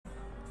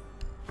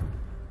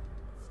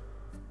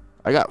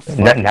I got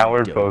fucking Now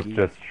we're both Doki.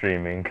 just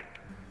streaming.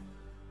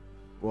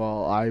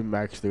 Well, I'm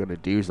actually gonna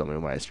do something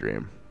with my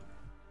stream.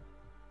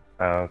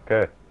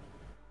 Okay.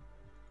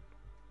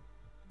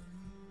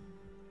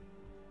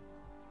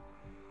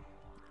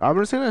 I'm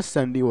just gonna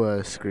send you a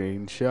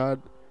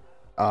screenshot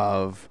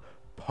of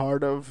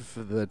part of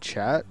the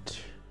chat,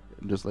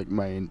 just like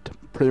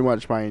pretty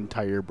much my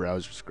entire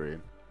browser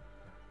screen.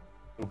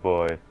 Oh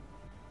boy.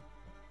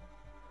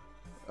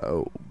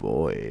 Oh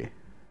boy.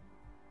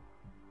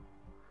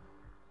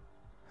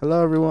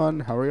 Hello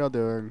everyone, how are y'all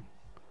doing?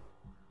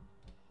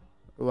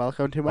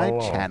 Welcome to my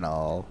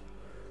channel.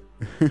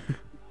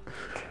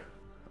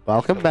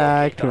 Welcome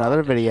back to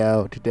another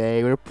video.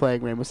 Today we're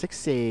playing Rainbow Six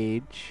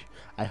Siege.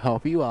 I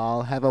hope you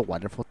all have a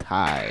wonderful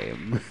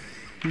time.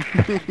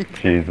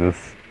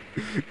 Jesus.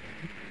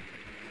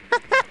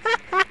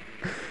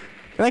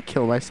 Can I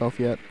kill myself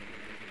yet?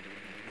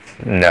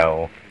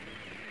 No.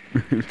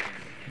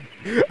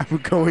 I'm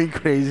going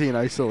crazy in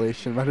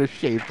isolation. I'm about to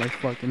shave my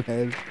fucking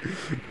head.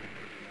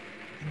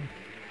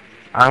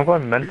 I'm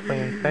going mentally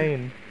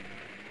insane.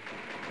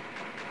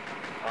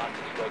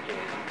 Hostage located.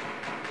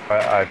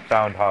 I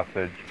found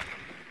hostage.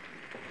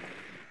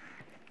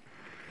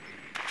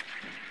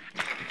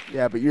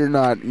 Yeah, but you're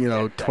not,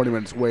 20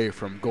 minutes away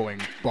from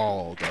going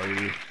bald, are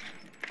you?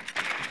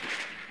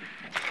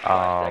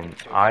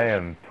 I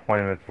am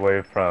 20 minutes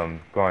away from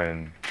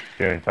doing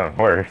something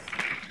worse.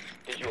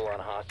 Visual on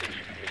hostage.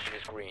 Mission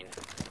is green.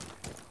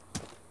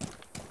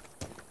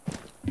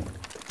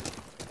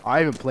 I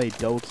haven't played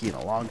Doki in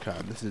a long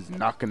time. This is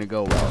not gonna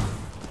go well.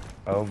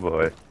 Oh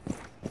boy.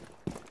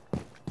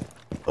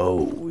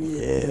 Oh,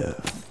 yeah.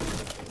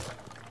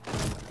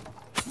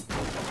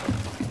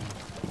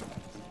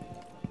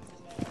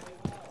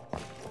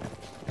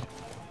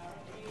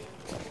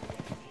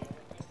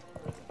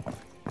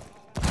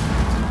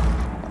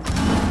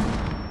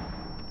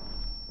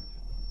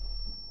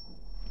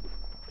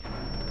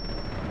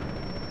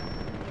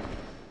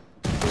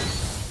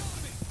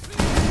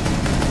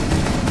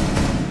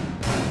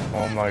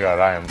 Oh my god,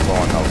 I am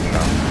blowing up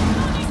now.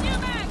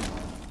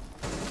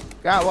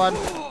 Got one.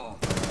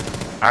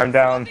 I'm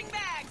down.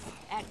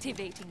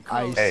 Activating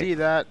I code. see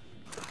that.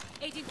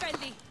 Agent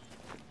friendly.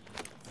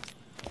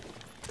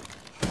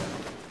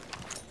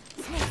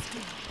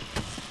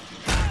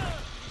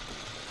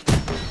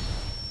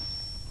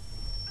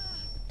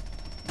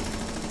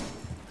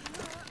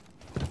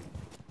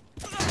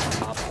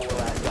 Op 4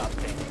 last stop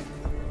standing.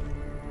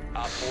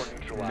 Op 4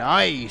 neutralized.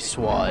 Nice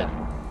one.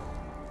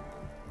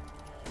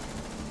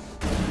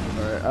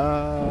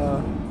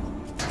 Alright,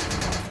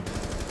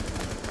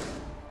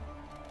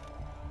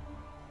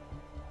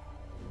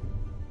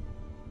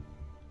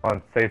 Come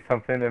on, say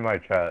something in my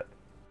chat.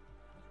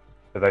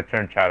 Because I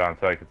turned chat on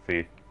so I could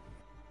see.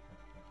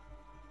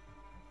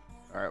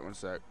 Alright, one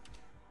sec.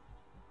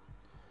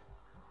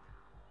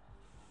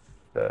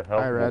 The hell?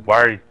 Hi, Red.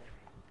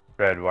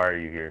 Red, why are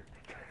you here?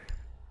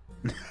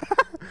 The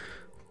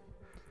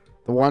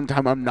one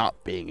time I'm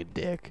not being a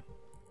dick.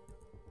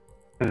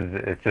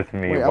 It's just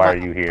me. Wait, Why are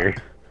you here?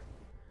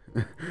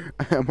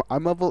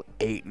 I'm level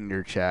 8 in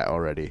your chat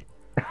already.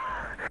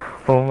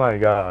 Oh my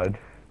god.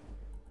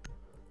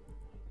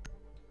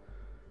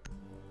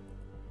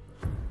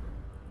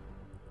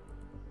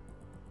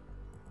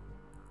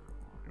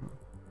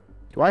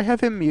 Do I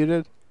have him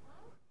muted?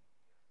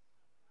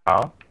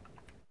 Huh?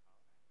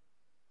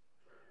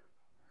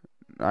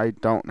 I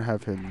don't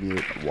have him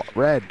muted.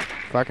 Red,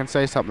 fucking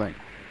say something.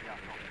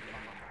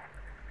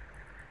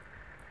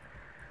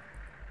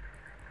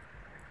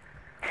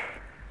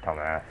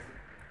 Dumbass.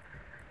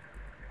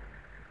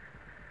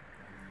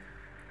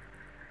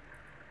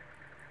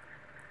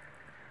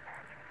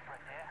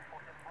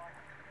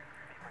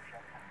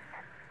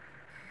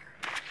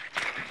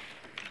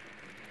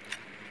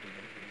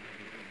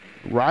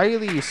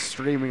 Riley's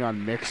streaming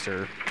on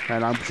Mixer,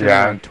 and I'm streaming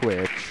on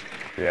Twitch.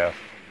 Yeah.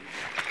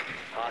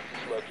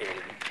 Hostage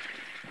located.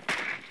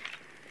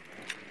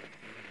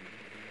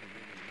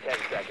 10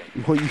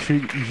 seconds. Well, you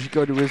should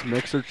go to his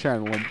Mixer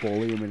channel and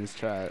bully him in his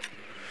chat.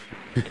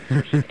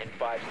 Insertion in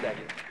 5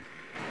 seconds.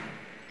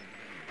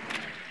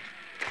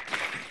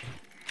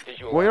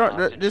 Visual Well, on you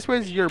know, hostage. this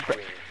was Mission your. is green.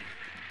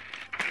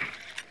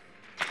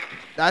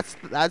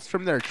 That's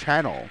from their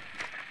channel.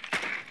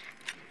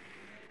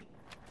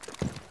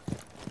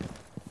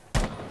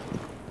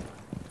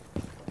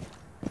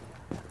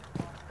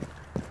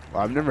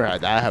 Well, I've never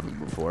had that happen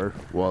before.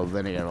 Well,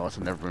 then again, I've also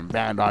never been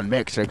banned on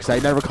Mixer because I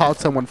never called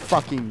someone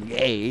fucking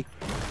gay.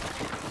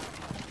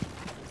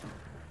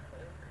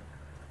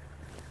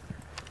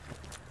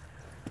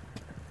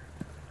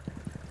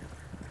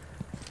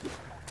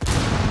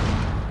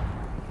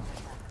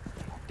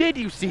 Did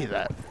you see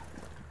that?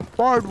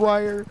 Barbed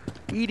wire,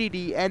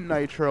 EDD, and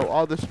nitro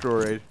all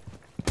destroyed.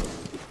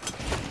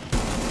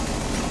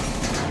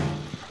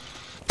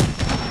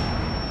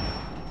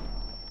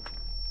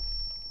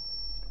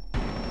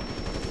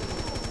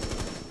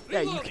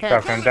 Yeah, you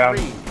can't Shotgun down.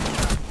 scream.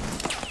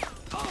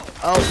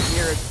 Oh,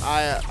 here it.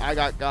 I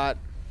got.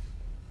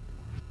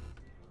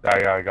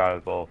 I got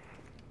us both.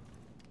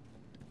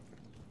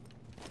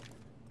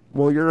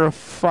 Well, you're a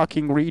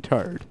fucking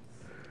retard.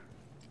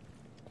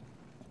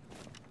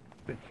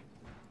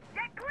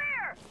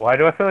 Why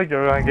do I feel like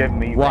you're gonna get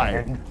me? Why?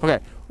 banned? Okay,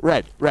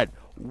 Red.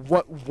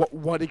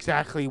 What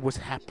exactly was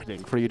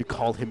happening for you to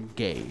call him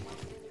gay?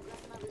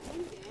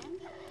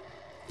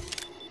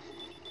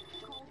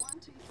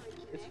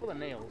 It's full of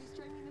nails.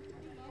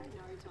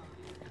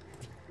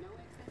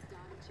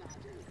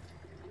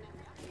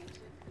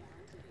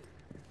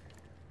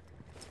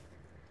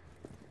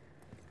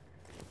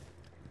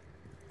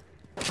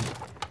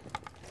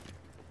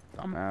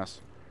 Dumbass.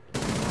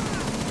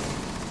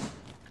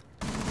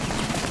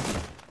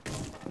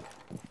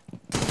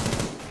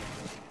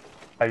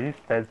 Have you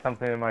said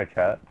something in my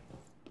chat?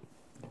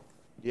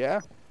 Yeah.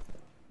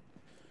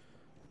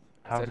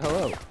 How- Said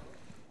hello.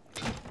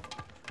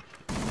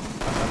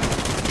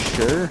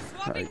 Sure,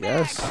 I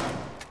guess.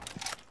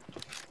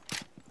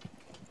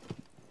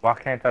 Why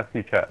can't I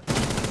see chat?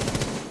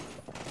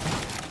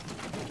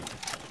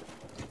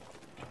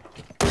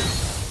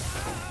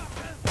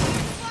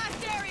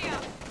 Blast area.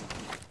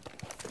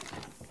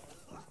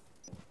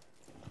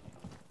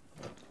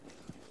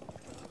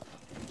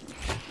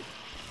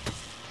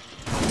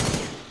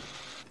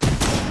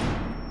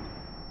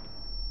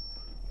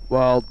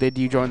 Well, did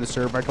you join the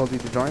server I told you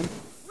to join? Reload.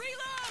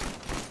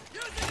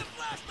 Using a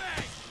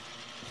flashbang.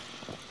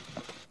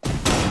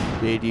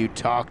 Did you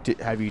talk to?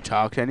 Have you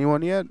talked to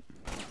anyone yet?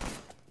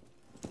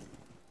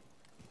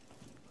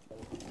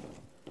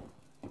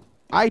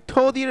 I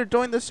told you to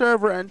join the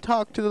server and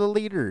talk to the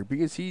leader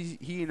because he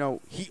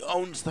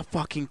owns the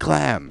fucking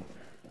clan.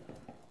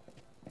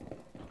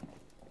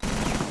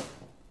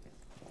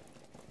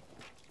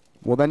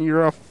 Well, then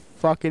you're a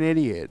fucking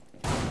idiot.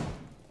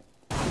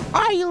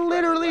 I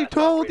literally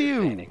told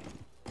you.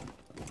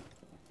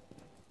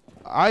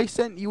 I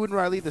sent you and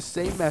Riley the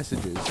same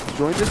messages.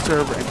 Join the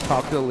server and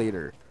talk to the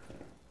leader.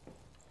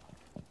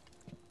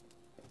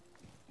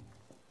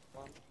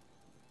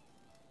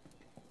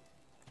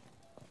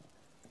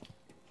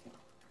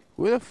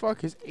 Who the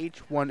fuck is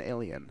H1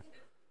 Alien?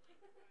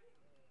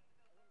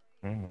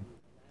 Mm.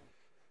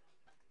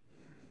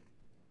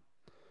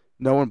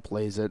 No one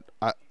plays it.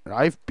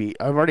 I've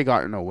already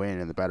gotten a win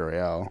in the Battle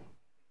Royale.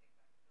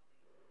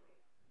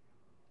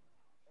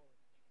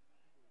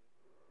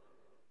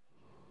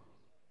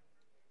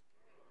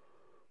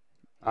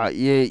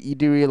 You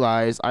do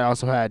realize I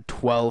also had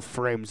 12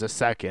 frames a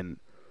second.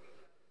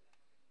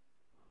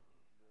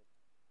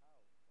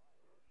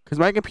 Cause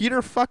my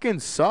computer fucking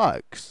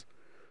sucks.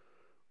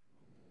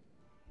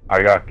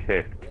 I got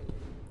kicked.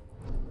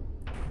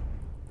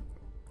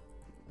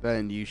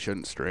 Then you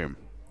shouldn't stream.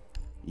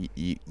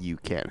 You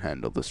can't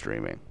handle the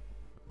streaming.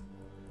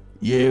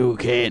 You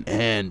can't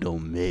handle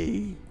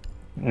me.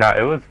 No,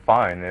 it was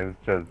fine. It was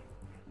just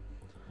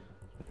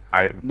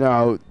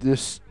No,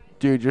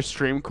 dude, your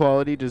stream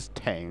quality just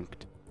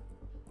tanked.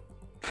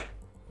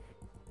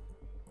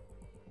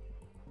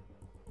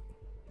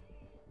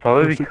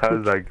 probably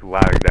because I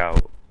lagged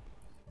out.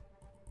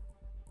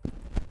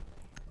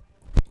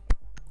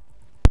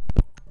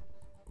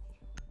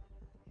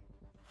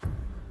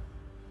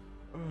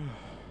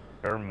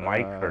 Your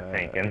mics are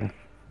tanking.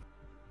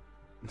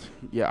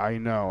 Yeah, I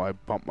know. I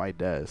bumped my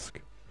desk.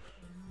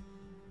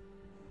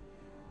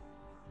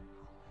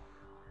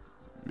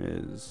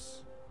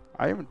 Miz.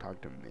 I haven't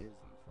talked to Miz in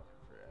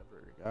fucking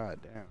forever. God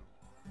damn.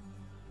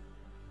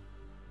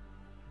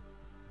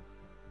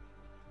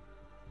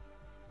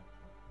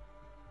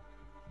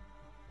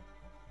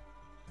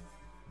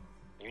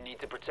 You need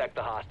to protect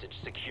the hostage.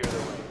 Secure the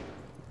room.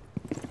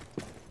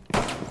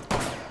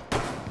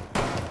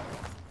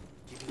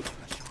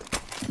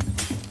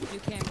 You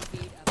can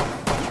repeat.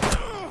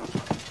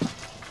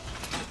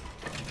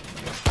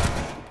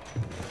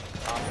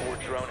 Op 4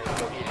 drone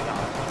is located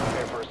hostage.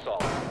 Prepare for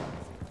assault.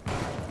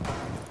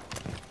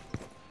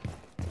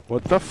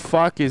 What the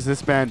fuck is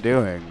this man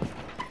doing?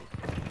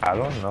 I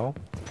don't know.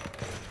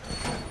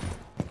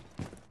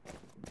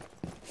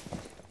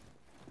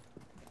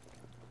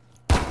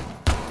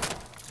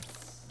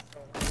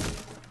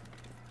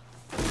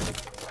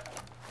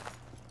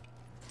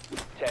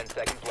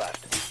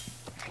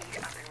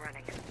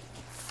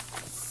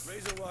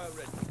 Razor wire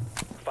ready.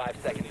 5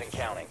 seconds and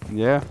counting.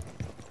 Yeah.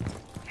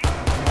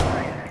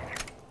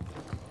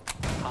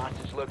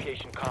 Hostage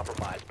location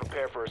compromised.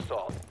 Prepare for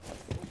assault.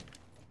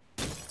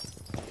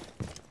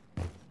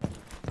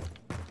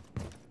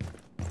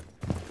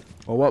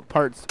 Well, what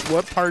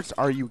parts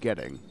are you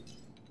getting?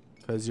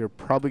 Because you're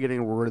probably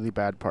getting really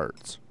bad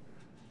parts.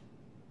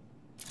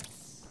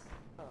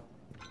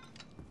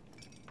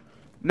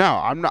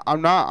 No, I'm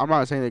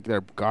not saying like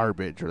they're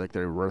garbage or like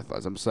they're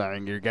worthless. I'm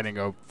saying you're getting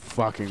a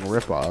fucking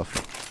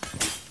ripoff.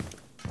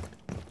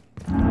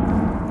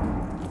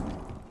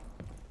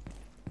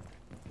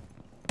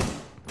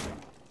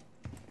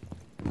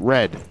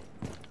 Red.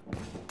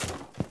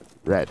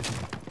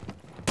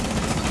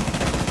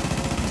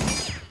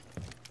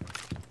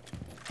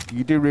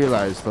 You do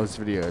realize those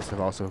videos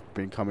have also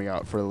been coming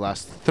out for the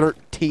last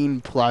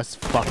 13 plus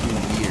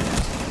fucking years.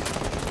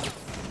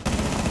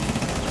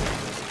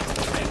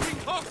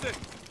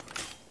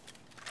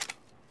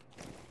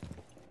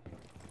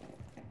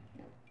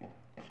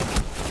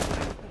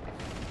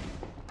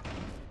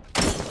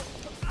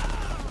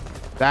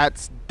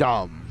 That's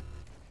dumb.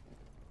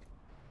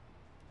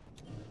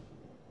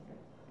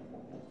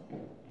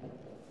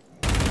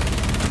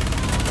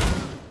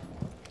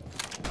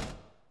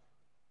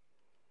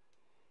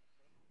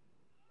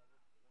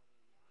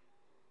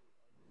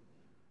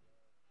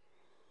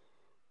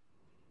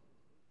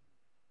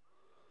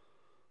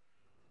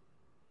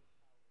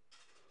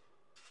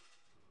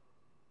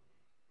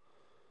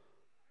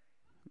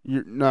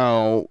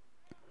 No.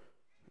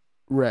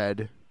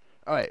 Red.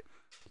 Alright.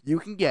 You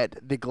can get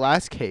the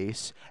glass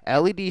case,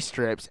 LED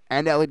strips,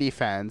 and LED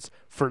fans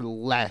for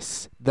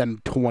less than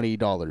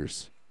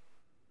 $20.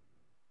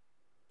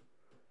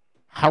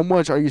 How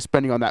much are you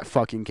spending on that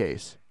fucking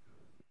case?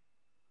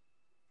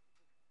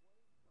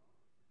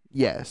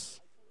 Yes.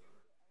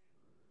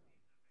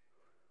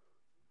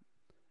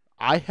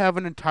 I have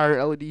an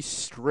entire LED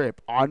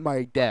strip on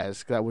my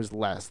desk that was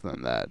less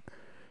than that.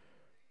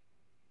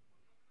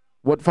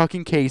 What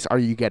fucking case are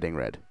you getting,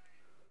 Red?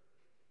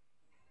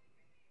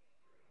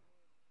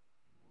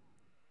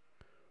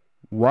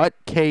 What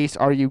case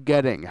are you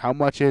getting? How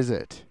much is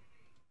it?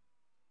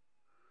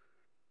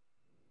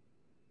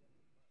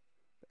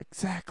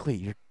 Exactly,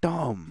 you're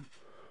dumb.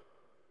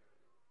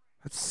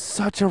 That's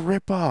such a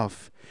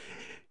ripoff.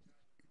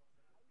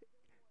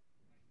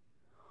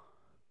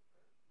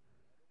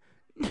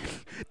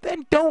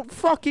 Then don't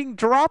fucking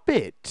drop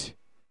it.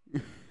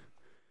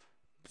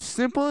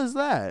 Simple as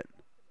that.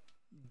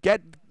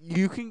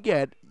 You can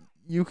get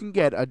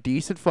a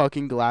decent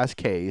fucking glass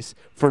case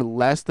for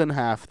less than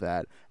half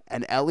that.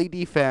 And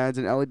LED fans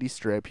and LED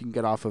strip you can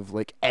get off of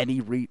like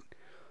any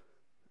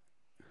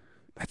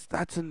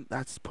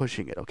that's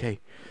pushing it,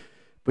 okay?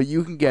 But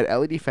you can get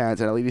LED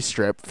fans and LED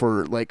strip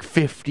for like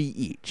 $50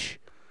 each.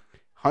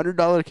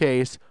 $100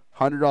 case,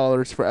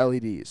 $100 for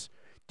LEDs.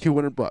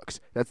 $200.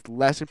 That's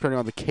less depending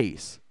on the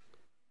case.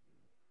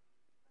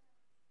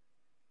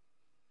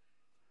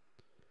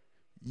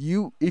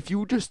 If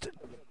you just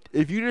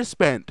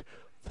spent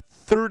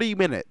 30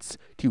 minutes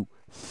to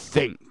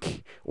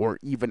think or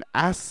even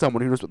ask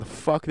someone who knows what the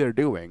fuck they're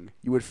doing,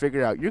 you would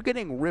figure out you're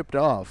getting ripped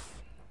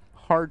off.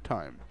 Hard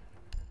time.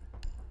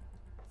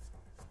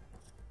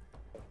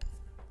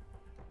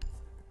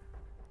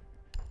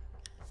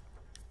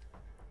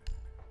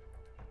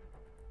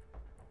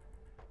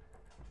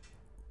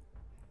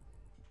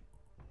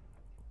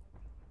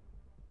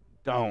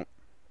 Don't.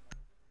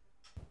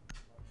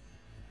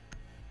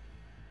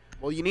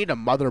 Well, you need a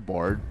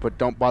motherboard, but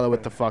don't bother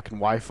with the fucking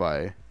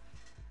Wi-Fi.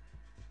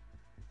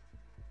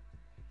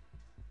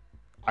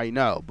 I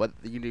know, but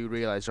you do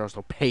realize you're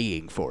also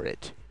paying for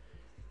it.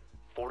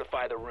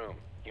 Fortify the room.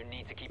 You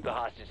need to keep the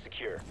hostage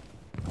secure.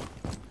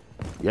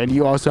 And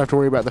you also have to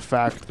worry about the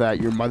fact that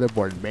your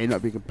motherboard may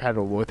not be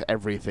compatible with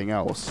everything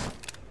else.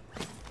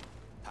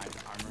 Time to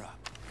armor up.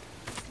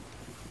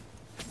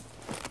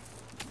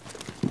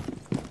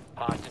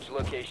 Hostage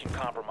location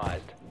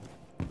compromised.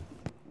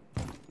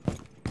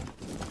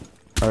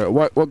 Alright,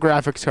 what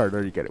graphics card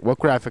are you getting? What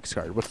graphics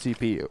card? What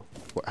CPU?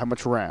 How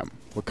much RAM?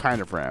 What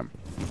kind of RAM?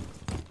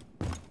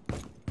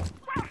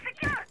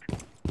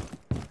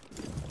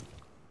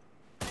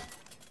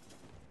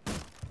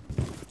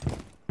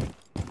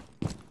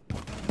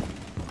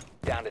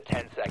 Down to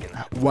 10 seconds.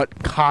 What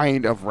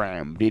kind of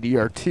RAM?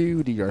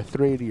 DDR2,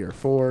 DDR3,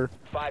 DDR4?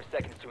 5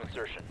 seconds to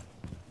insertion.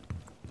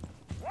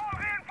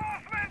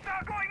 Reinforcements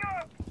are going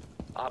up!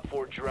 Op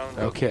 4 drone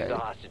Okay. located the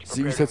hostage. So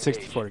you Prepare said to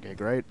engage. 64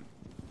 gig, right?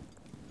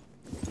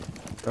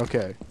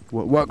 Okay.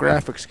 What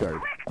graphics card?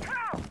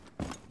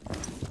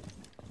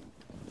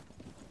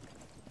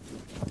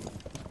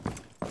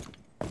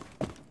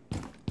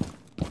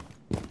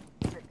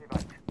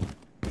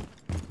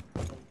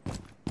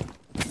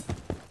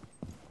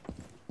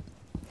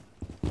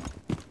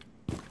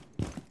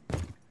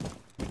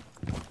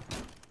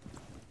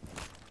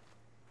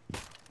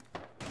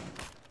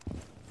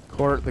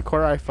 The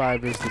Core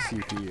i5 is the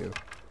CPU.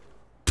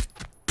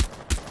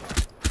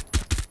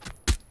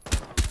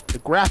 The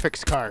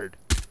graphics card.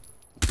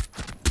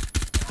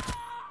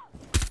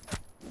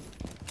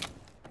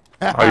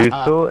 Are you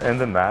still in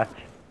the match?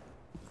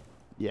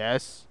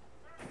 Yes.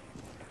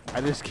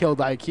 I just killed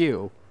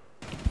IQ.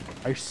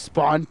 I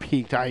spawn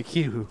peaked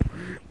IQ.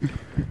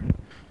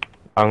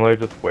 I'm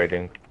literally just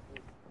waiting.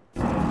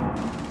 Reload!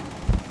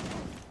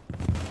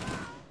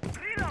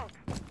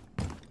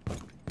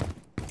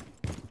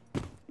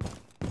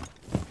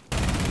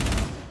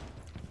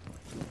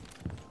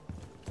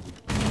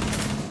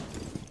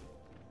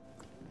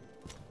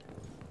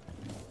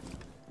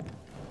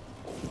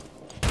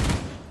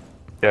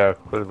 Yeah,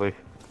 clearly.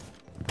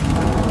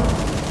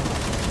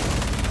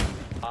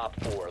 Op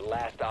 4,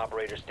 last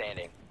operator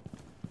standing.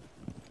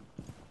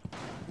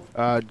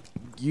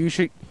 You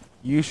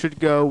should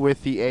go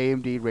with the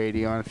AMD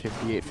Radeon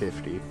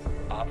 5850.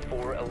 Op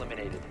 4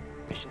 eliminated.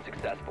 Mission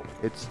successful.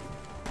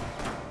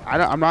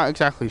 I'm not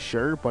exactly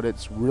sure, but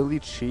it's really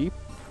cheap.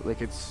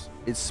 Like it's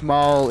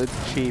small,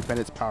 it's cheap, and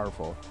it's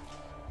powerful.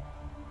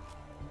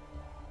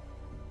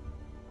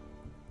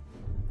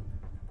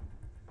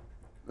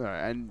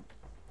 Alright, and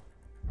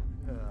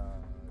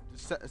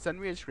just send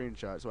me a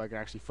screenshot so I can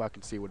actually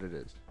fucking see what it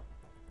is.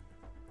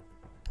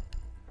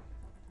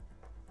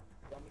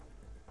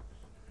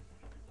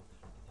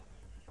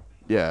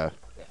 Yeah.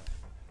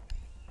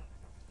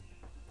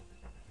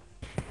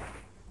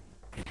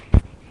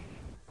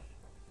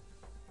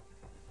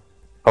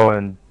 Oh,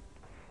 and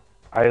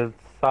I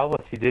saw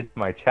what you did to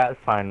my chat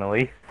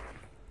finally.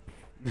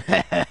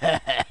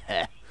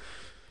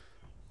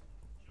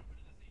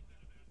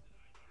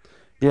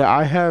 Yeah,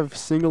 I have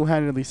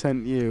single-handedly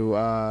sent you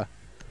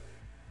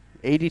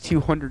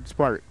 8,200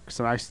 sparks,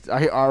 and I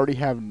already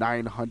have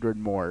 900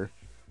 more.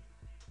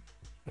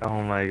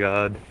 Oh my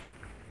god.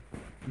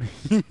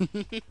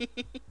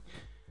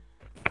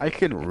 I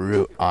can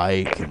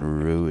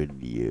ruin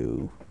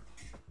you.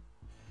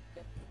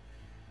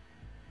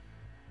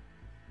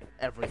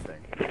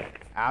 Everything.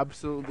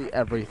 Absolutely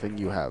everything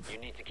you have. You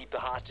need to keep the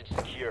hostage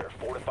secure.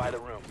 Fortify the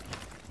room.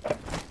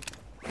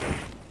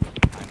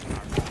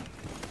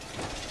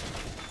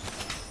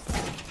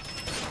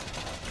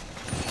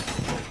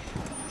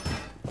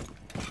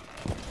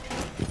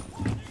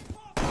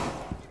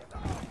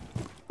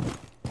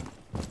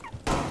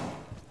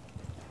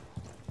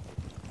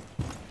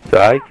 So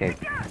I can't.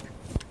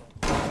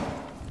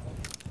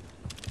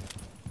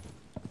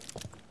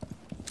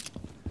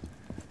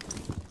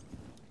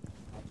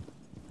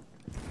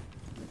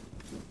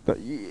 But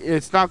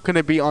it's not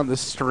gonna be on the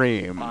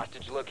stream.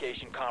 Hostage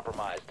location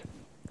compromised.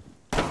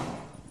 10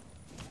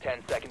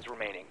 seconds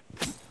remaining.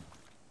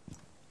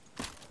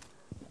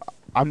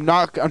 I'm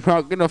not gonna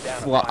Down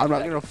fly. to I'm 5 not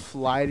gonna seconds.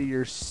 fly to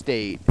your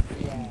state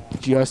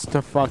just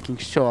to fucking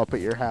show up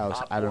at your house.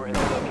 Op I 4 don't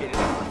has know. located a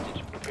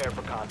hostage. Prepare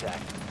for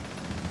contact.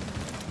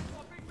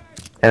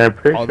 And I'm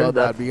pretty Although sure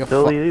that'd that's be a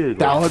still illegal.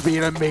 that would be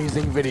an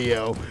amazing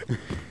video.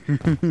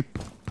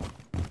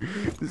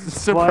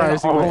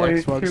 Surprising my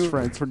always Xbox two-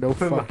 friends for no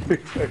fucking.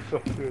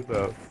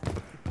 Ugh.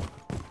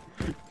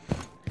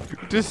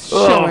 Just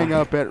Ugh. showing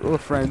up at a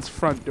friend's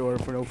front door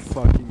for no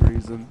fucking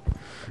reason.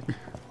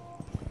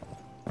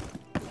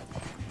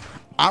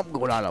 I'm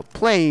going on a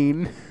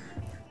plane.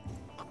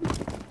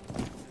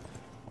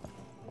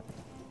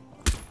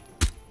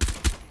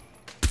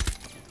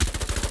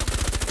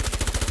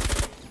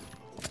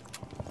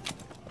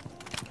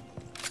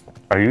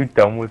 Are you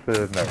done with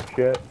the match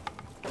yet?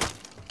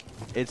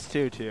 It's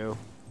 2-2.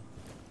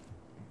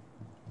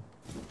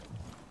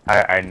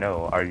 I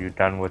know. Are you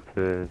done with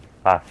the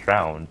last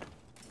round?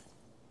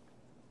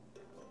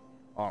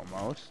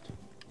 Almost.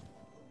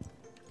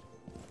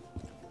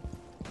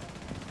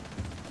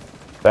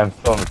 I'm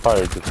still in the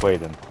fire, just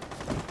waiting.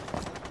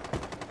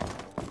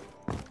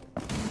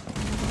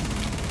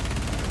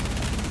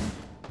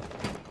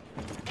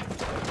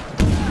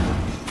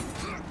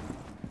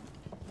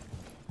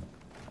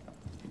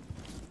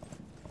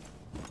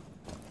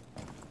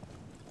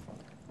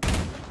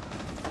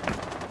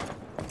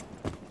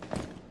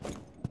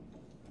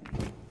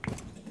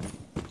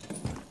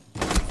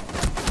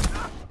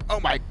 Oh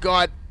my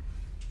god!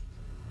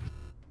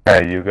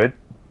 Are you good?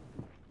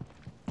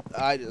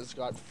 I just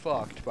got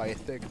fucked by a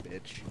thick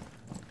bitch.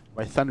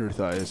 My thunder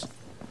thighs.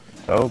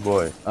 Oh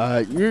boy.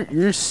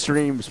 Your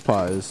stream's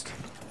paused.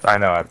 I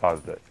know, I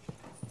paused it.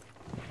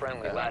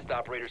 Friendly, last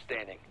operator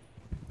standing.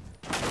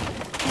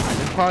 I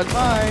just paused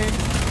mine.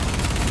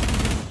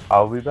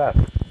 I'll be back.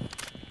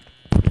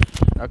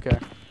 Okay.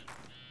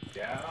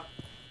 Yeah?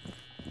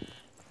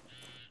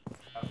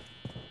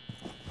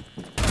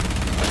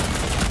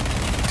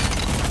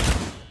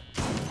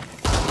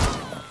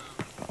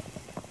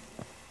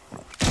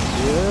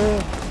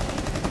 Yeah.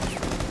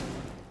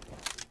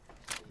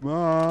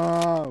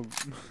 Mom.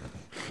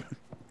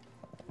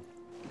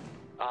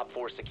 Op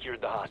 4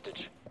 secured the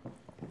hostage.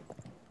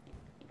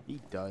 He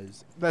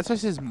does. That's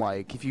just his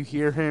mic. If you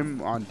hear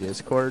him on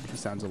Discord, he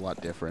sounds a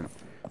lot different.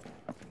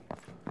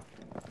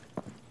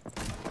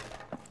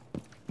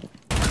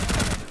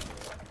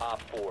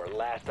 Op 4,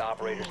 last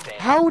operator standing.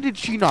 How did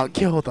she not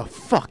kill the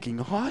fucking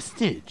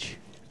hostage?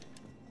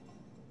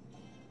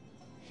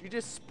 She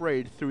just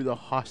sprayed through the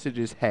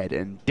hostage's head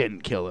and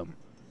didn't kill him.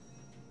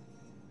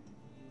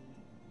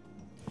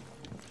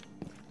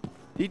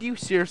 Did you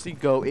seriously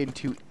go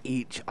into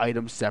each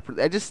item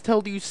separately? I just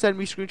told you send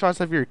me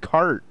screenshots of your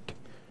cart.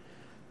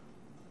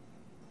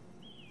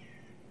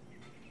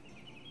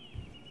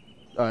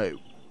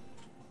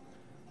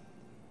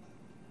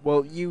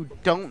 Well, you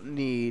don't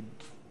need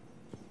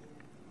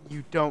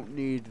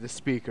the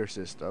speaker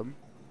system.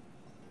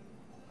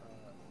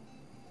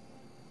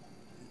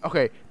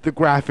 Okay, the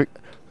graphic,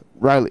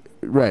 Riley,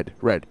 red,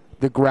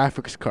 the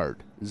graphics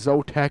card,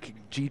 Zotac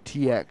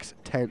GTX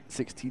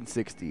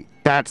 1660.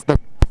 That's the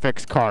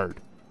graphics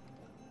card.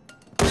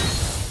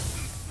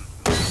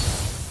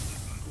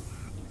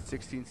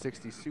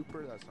 1660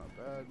 Super, that's not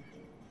bad.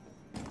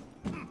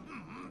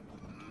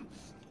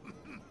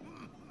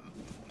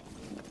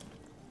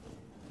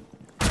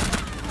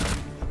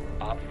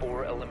 Op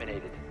 4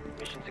 eliminated.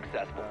 Mission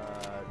successful.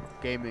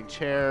 Gaming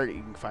chair,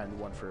 you can find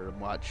one for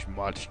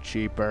much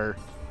cheaper.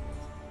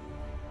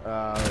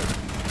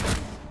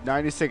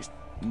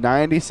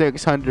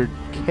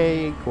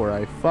 9600K Core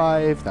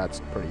i5,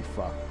 that's pretty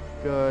fucking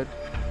good.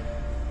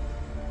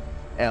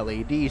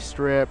 LED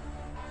strip.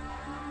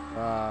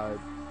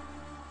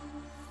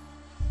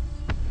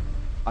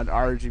 An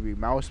RGB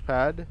mouse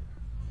pad.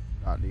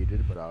 Not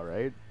needed, but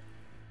alright.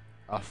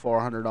 A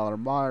 $400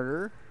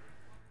 monitor.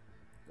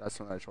 That's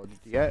what I told you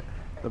to get.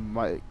 The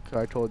mic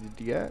I told you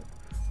to get.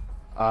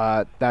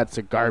 That's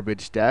a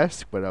garbage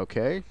desk, but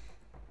okay.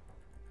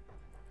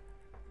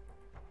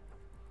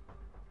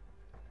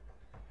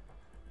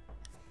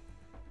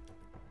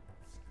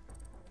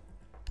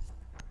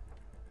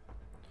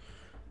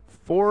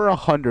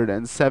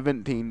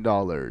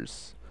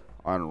 $417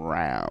 on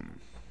RAM.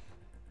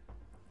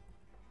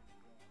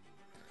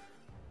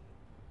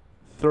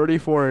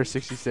 34 or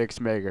 66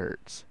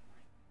 megahertz.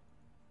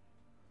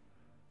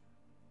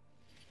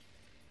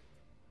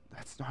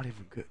 That's not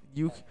even good.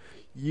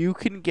 You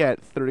can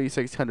get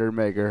 3600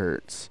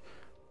 megahertz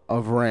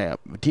of RAM.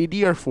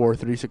 DDR4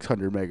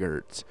 3600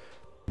 megahertz.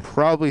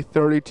 Probably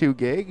 32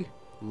 gig,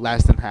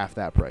 less than half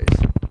that price.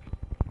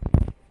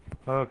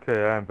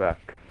 Okay, I'm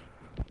back.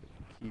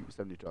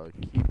 $70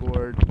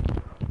 keyboard.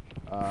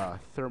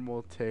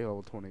 Thermal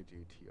Tail 20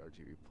 GT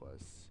RGB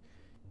plus.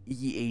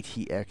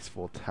 EATX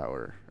full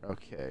tower.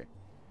 Okay.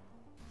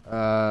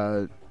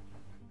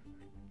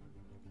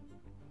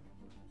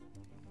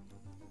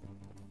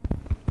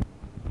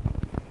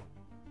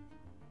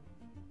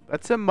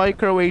 That's a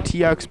micro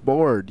ATX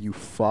board, you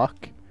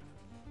fuck.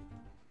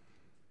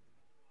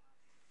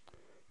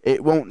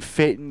 It won't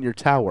fit in your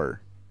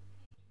tower.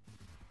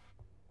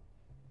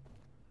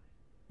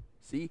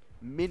 See?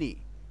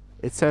 Mini.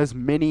 It says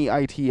Mini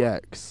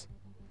ITX.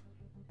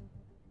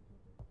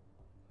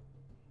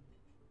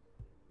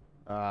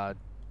 A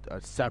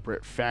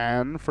separate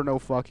fan for no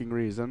fucking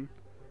reason.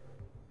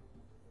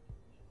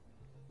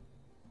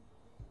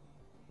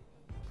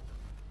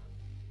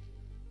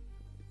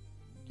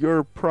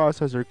 Your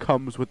processor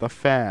comes with a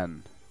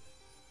fan.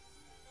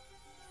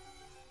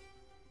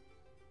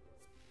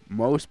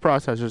 Most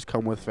processors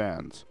come with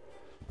fans.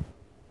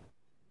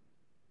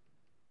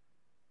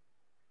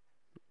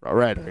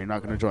 Alright, are you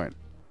not gonna join?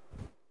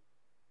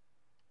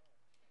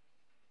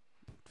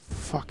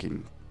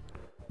 Fucking.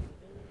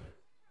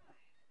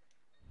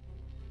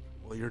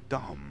 Well, you're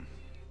dumb.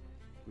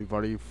 We've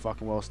already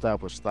fucking well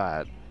established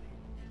that.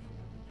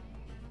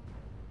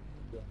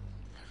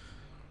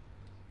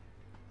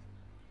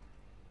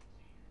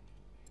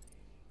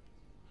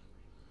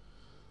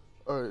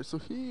 Alright, so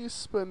he's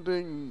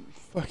spending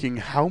fucking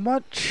how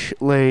much?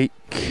 Like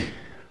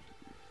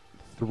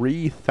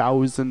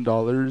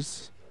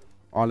 $3,000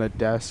 on a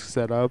desk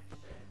setup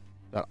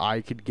that I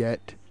could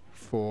get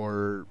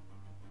for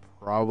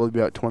probably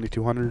about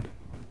 $2,200.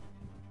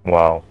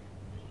 Wow.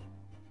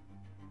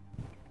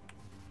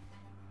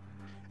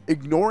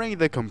 Ignoring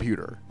the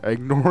computer,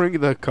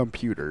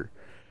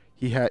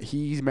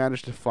 he's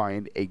managed to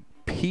find a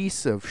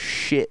piece of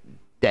shit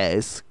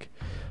desk,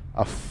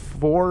 a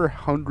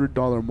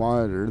 $400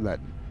 monitor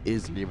that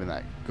isn't even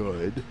that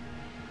good,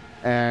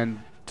 and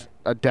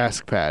a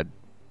desk pad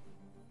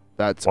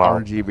that's Wow.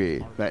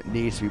 RGB that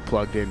needs to be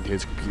plugged into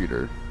his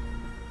computer.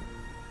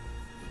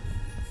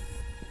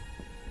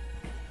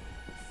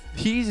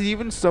 He's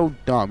even so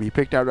dumb, he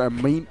picked out a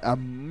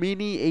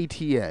mini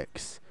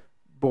ATX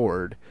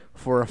board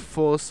for a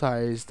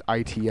full-sized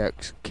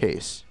ITX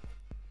case.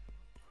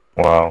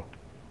 Wow.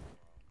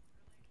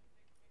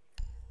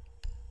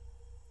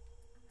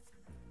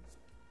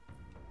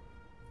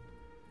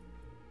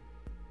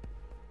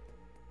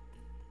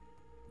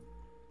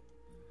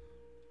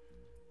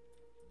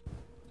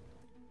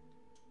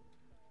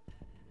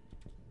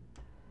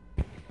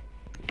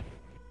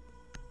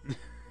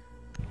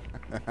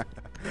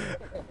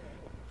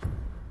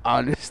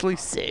 Honestly,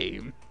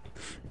 same.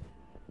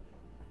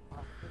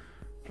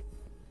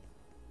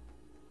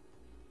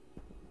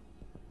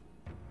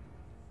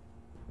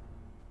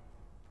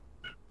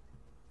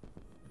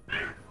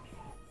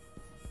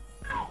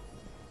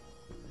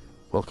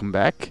 Welcome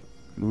back.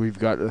 We've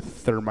got a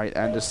thermite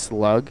and a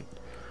slug.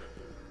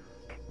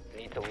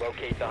 Need to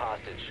locate the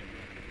hostage.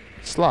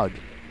 Slug.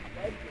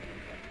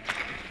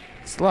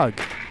 Slug.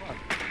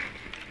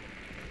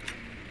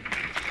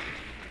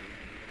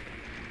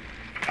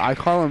 I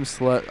call him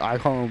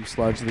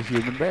Sludge the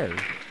human bear.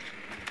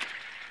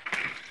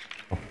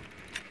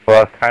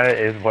 Well, that kind of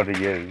is what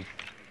he is.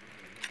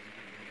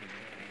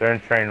 They're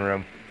in train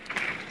room.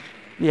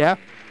 Yeah.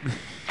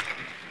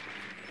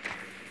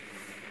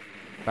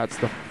 That's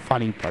the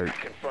funny part.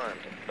 Confirmed.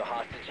 The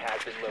hostage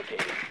has been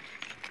located.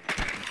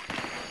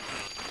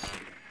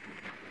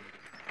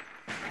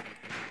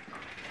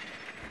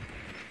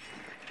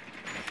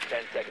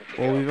 Seconds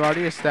to Well, go. we've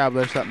already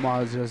established that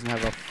Moz doesn't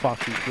have a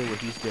fucking clue what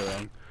he's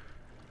doing.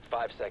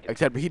 5 seconds.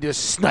 Except he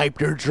just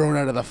sniped her drone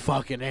out of the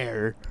fucking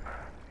air.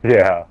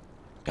 Yeah.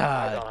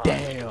 God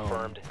Hostage damn.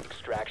 Confirmed.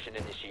 Extraction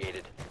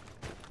initiated.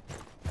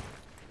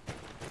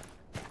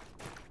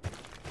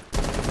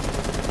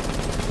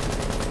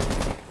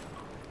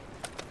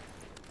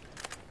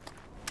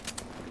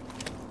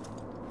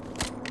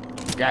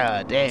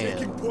 God damn.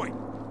 Taking point.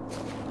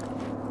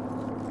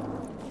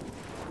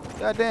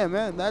 God damn,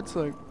 man. That's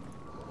like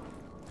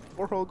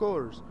 4 whole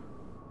goers.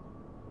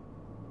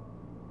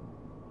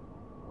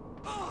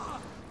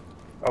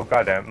 Oh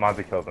goddamn,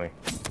 Mozzie killed me.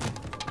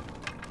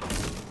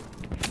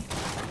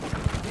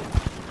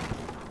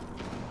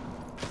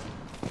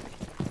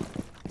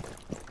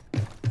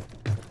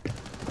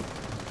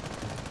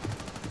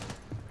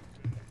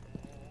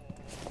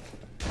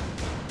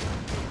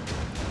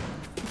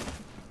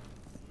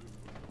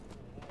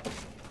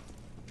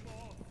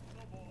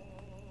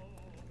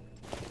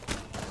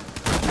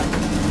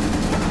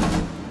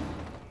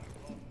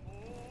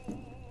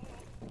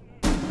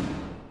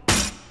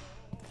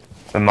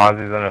 The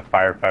Mozzie's in a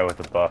firefight with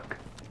a buck.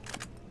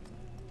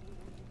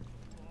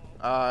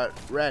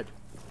 Red.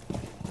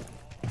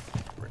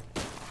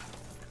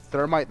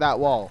 Thermite that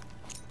wall.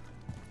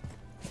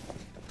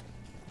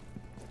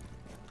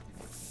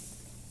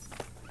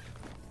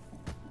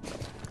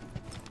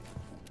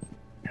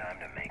 Time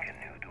to make a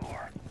new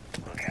door.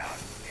 Look out,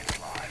 it's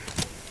live.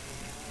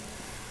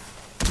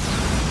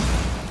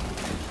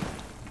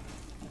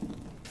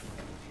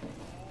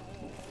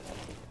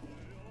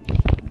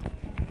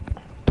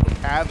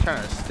 I'm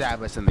trying to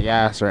stab us in the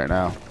ass right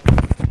now.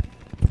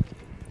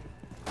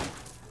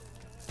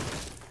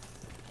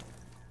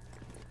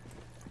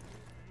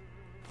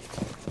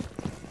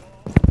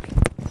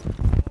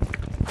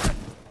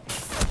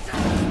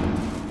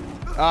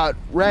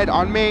 Red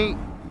on me.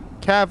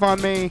 Cav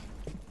on me.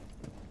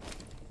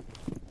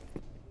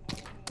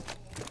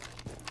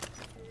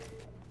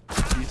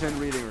 He's in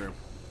reading room.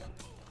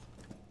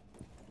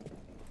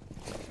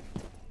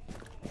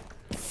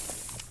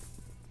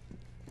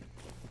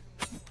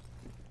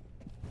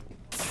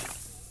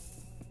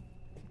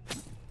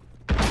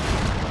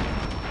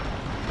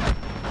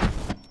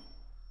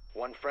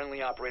 One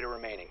friendly operator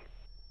remaining.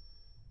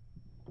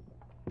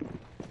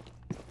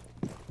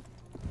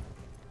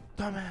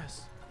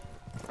 Dumbass.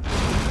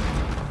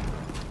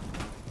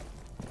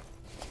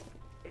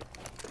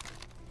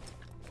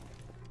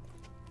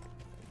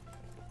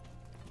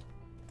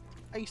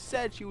 I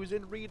said she was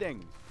in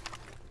reading.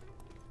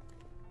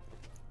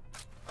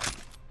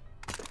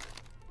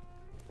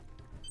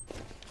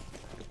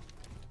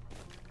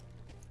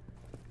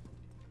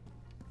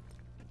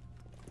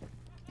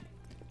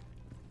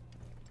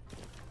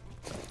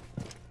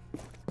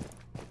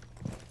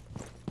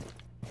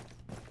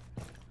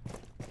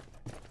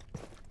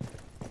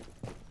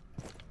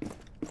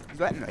 Is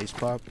that nice,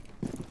 Pop?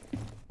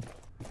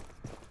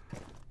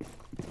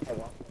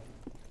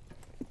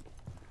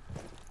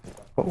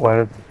 What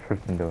is this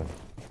person doing?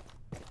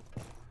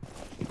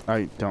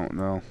 I don't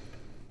know.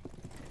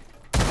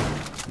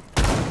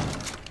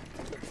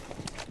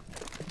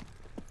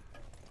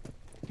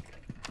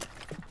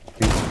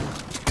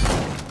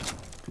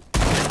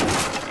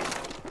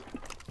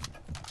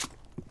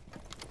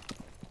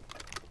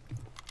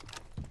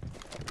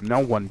 No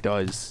one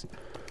does.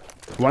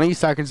 20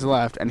 seconds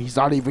left, and he's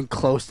not even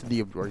close to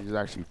the, or he's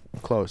actually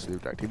close to the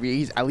objective.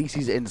 At least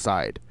he's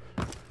inside.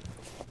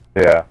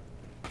 Yeah.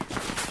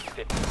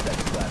 15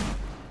 seconds left.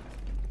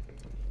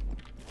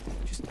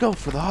 Just go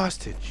for the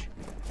hostage.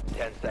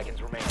 10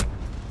 seconds remaining.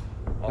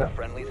 All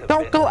friendlies have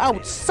Don't been go eliminated.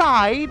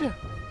 outside!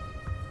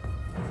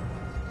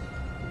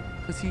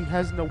 Because he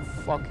has no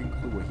fucking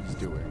clue what he's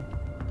doing.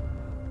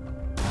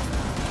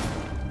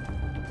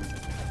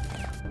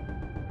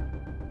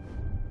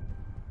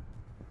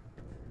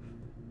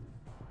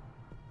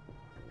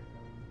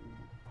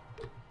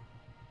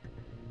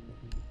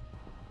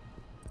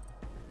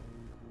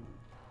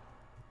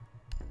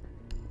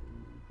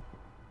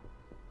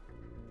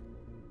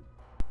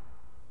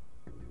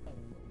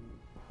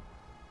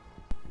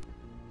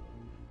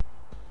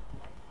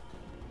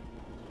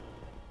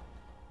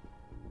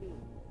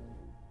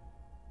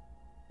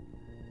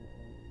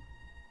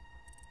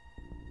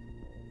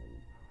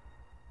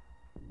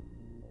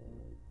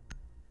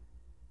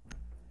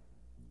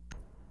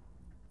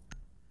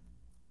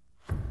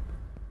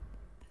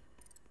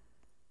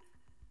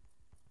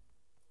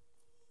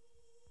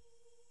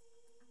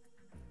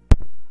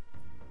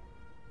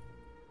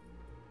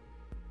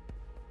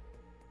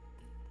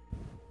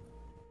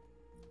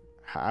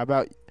 How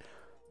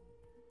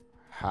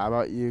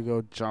about you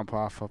go jump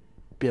off a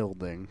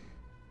building?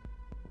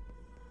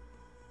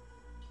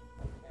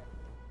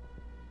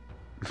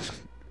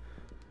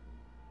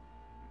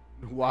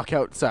 Walk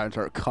outside and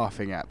start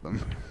coughing at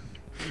them.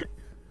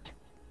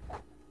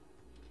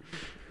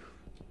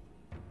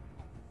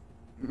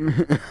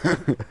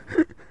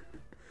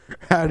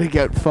 How to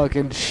get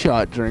fucking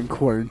shot during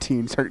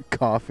quarantine, start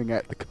coughing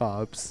at the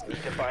cops.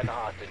 Need to find the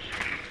hostage.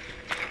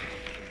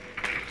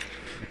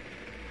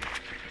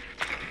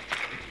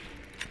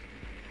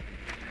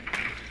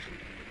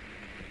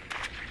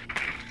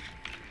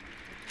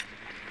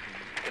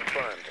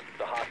 Confirmed.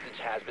 The hostage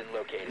has been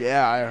located.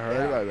 Yeah, I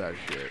heard about that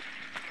shit.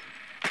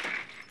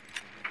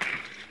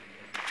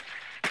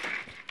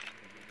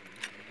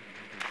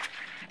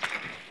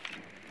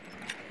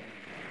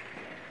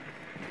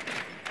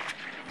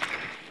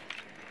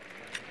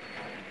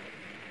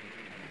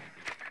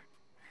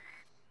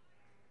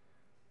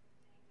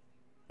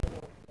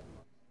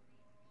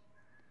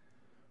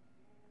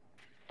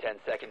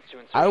 Seconds to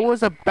insertion. I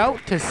was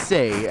about to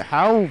say,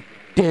 how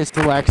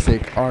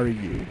dyslexic are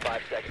you?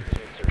 5 seconds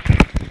to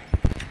insertion.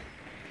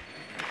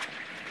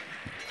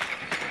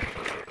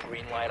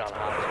 Green light on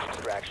hostage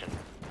extraction.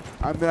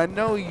 I mean, I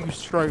know you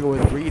struggle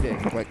with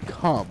reading, but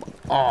come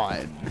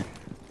on.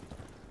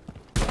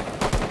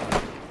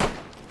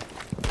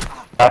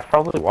 That's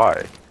probably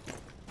why.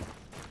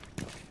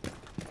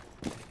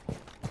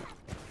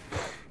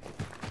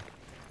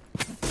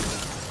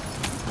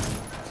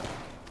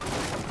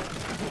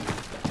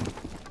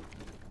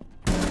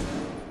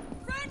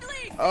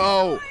 Friendly!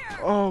 Oh,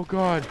 Oh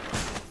god.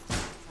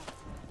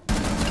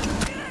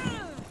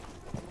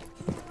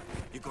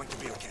 You're going to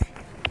be okay.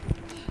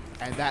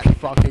 And that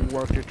fucking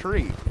worked a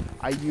treat.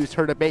 I used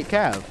her to bait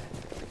Cav.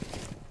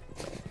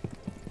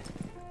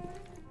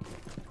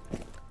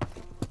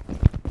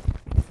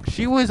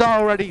 She was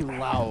already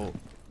low.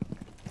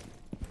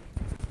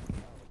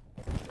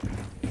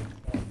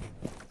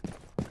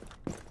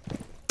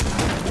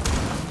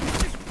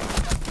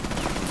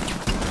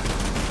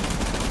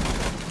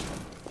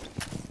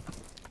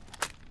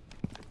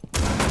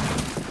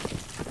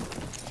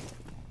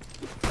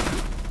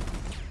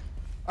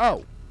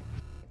 Oh.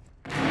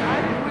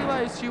 I didn't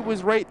realize she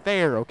was right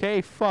there, okay?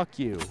 Fuck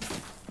you.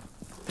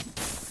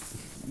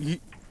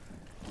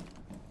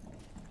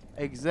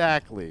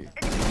 Exactly.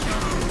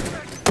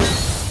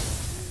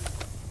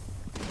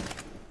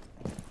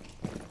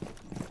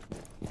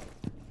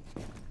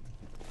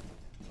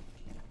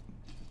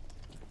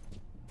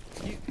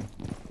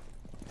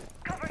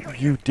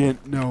 You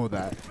didn't know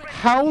that.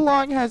 How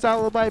long has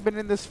Alibi been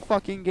in this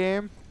fucking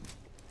game?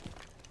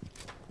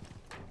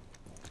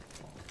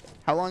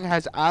 How long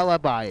has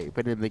Alibi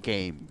been in the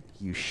game,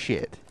 you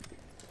shit?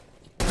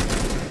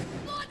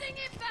 Loading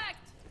impact!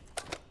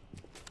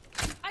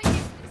 I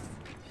need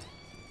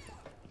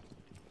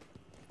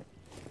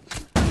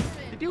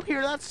this. Did you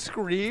hear that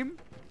scream?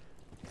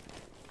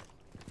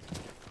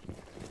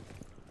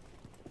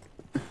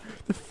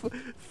 The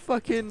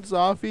fucking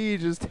Zoffy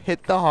just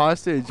hit the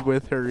hostage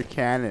with her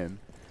cannon.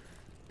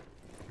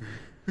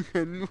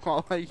 And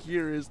all I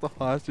hear is the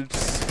hostage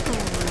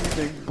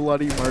screaming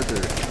bloody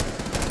murder.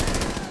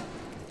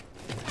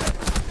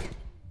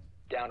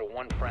 Down to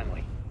one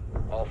friendly.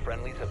 All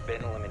friendlies have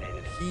been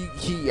eliminated.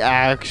 He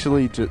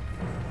actually just...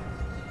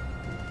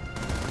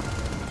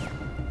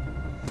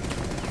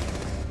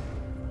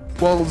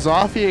 Well,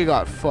 Zofia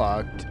got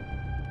fucked.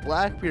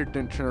 Blackbeard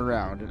didn't turn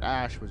around, and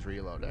Ash was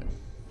reloading.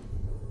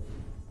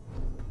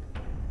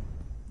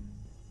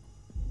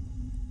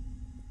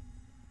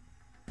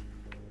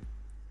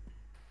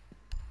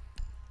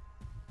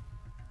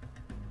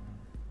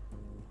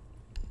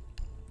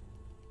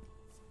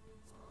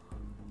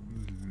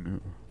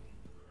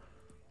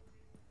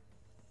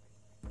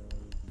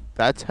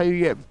 That's how you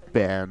get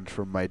banned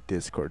from my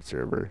Discord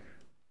server.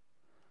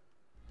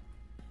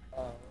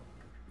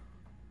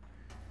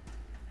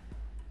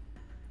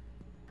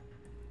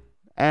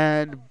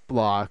 And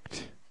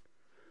blocked.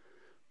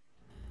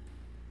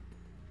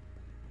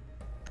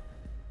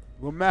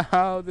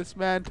 Wow, this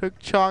man took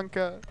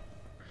Chonka.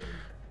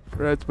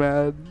 Fred's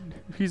mad.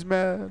 He's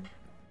mad.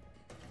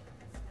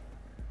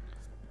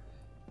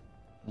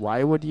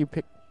 Why would you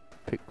pick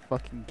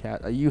fucking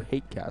cat? You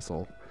hate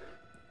Castle.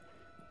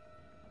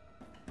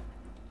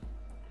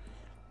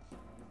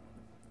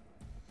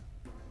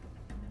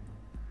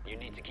 You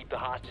need to keep the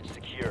hostage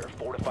secure.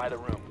 Fortify the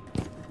room.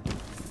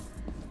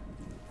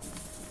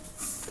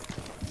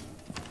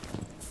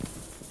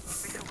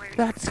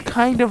 That's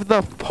kind of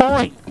the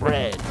point,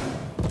 Fred.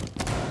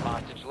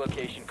 Hostage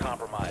location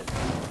compromised.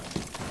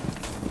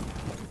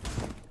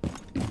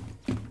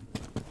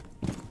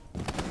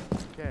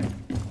 Okay.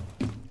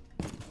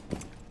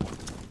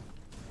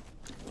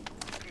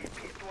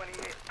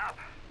 EP28 up.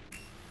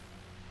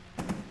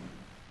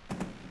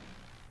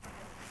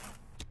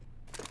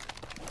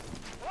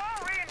 Wall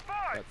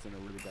reinforced. That's in a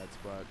really bad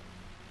spot.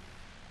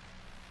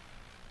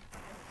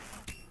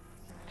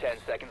 10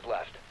 seconds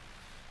left.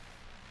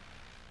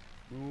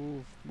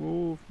 Move,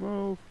 move,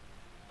 move.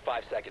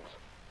 5 seconds.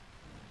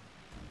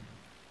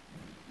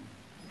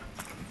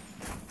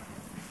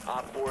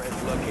 Op 4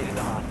 has located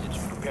the hostage.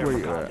 Prepare Where for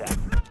you at?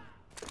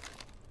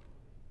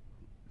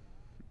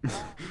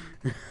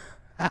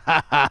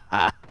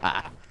 contact.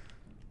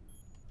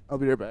 I'll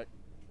be right back.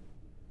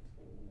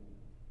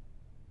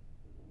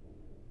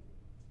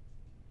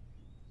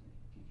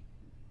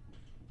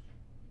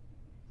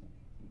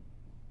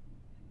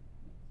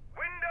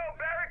 Window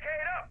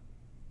barricade up.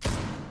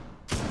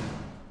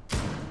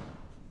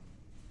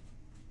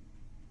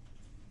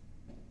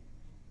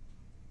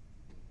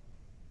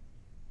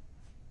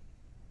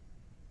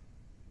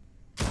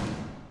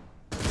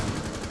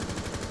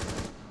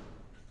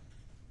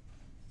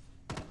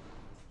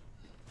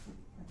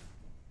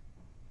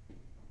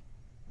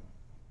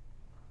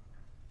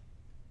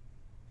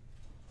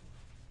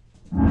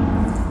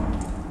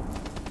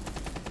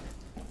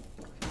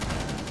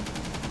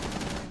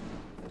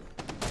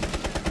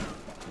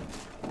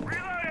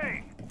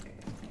 Reloading.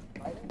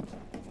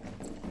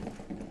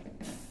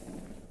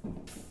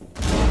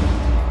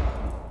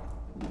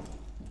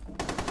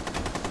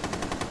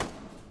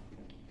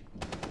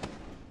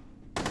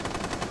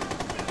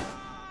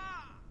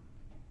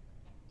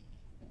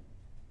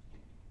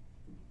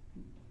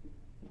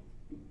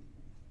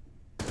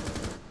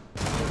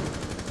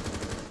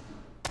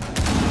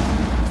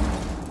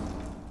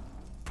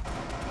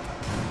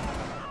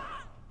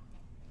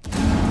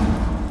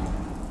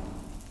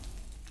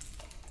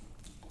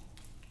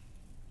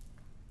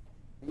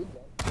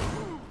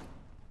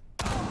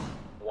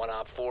 One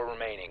Op 4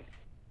 remaining.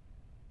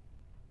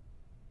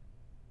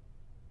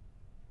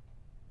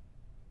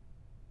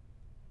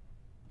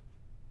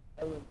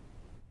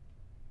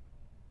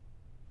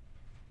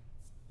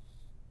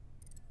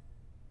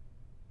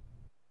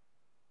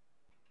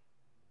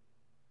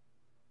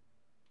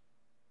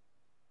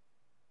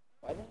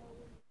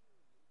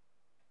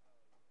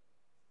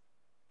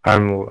 I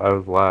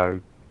was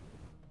lagged.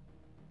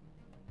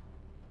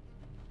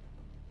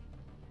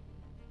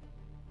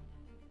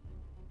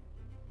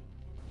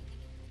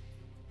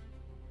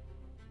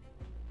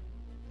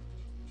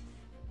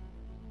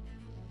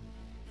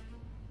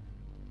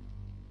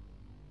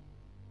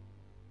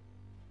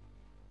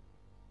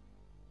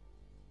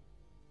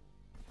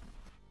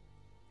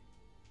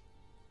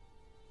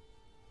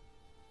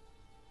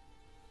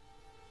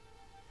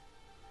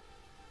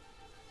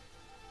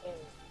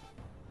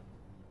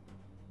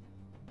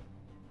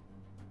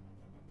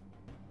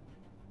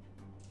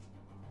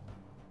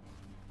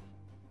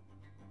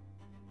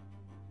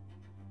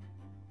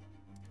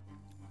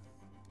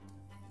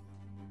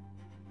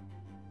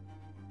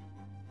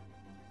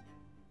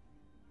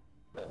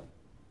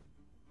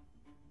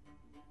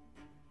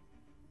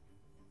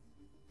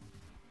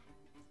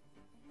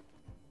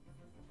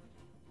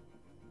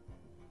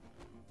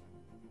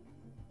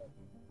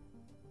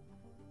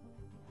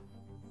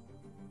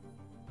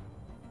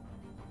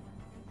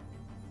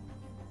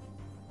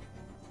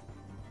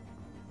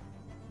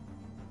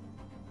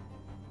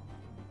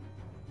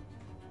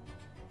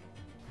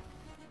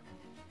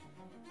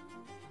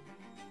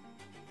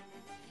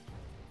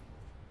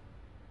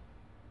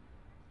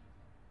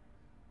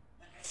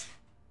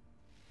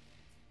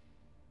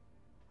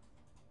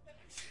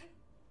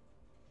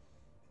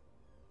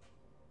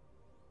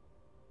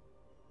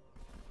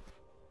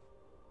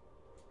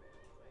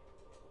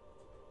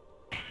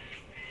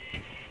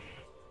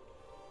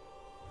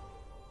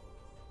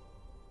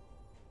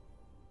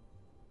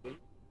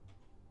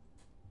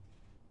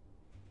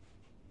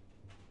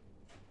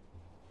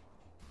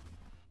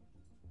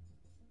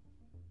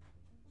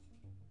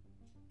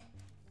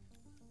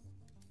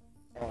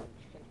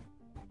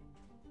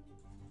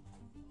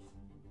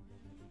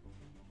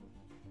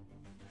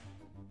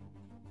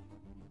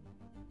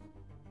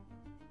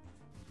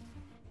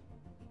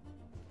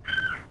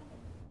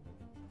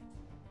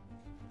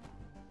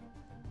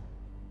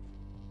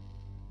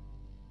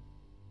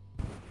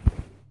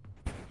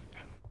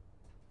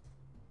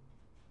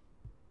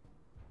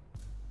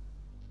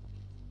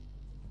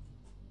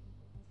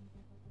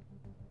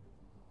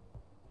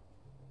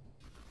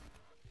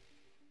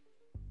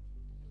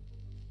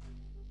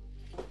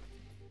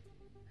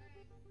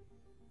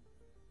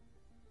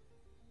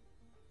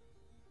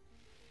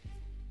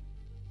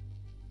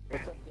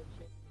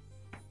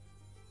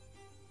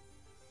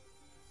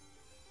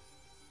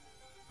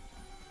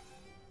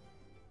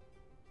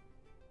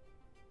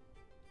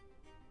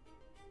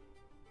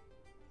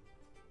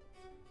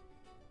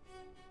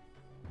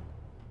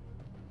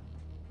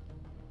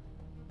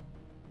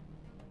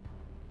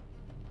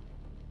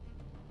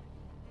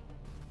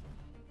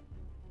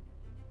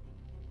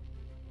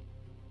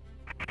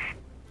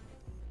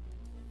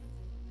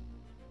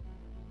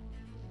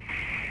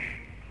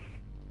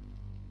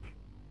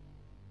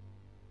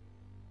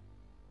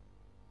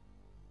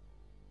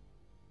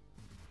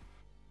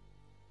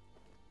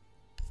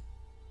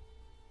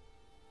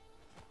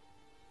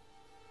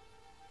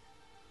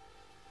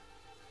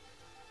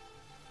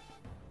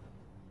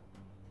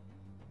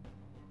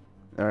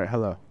 All right,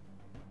 hello.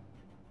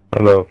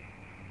 Hello.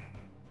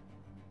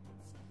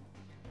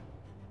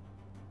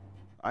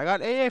 I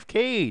got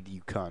AFK'd, you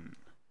cunt.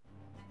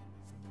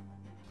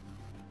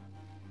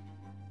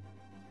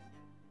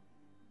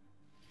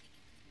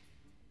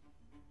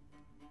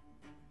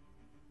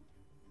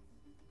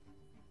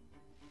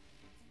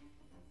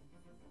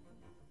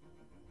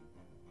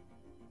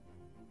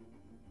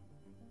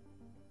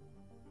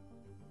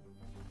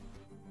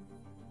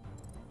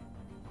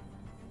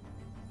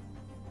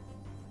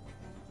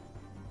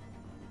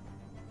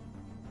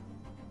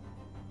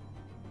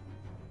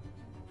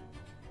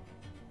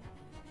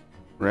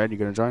 Red, you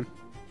gonna join?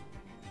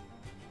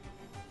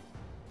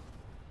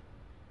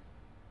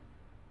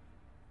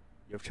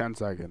 You have 10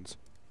 seconds.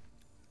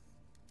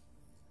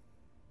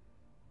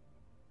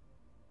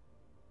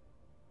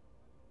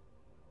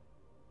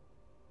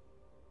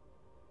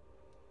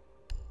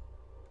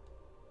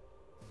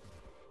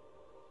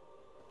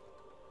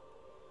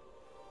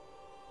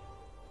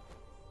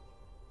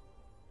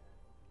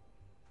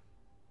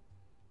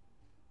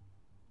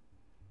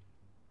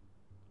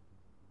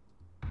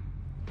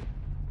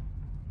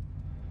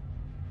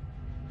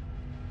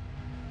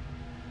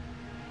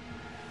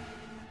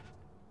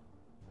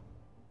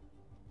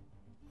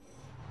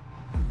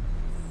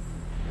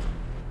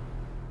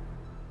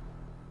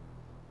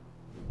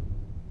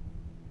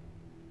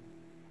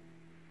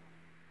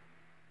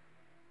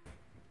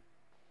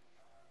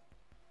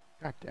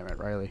 God damn it,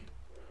 Riley.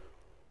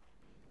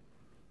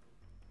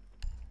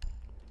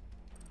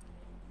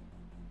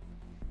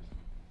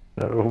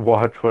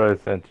 Watch what I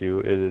sent you.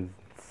 It is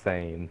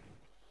insane.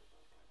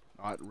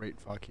 Not right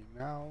fucking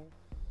now.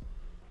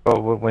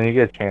 But when you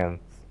get a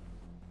chance.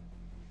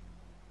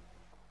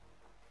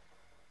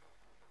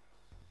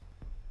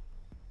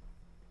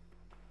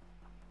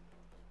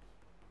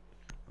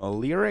 A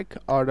Lyric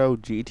Auto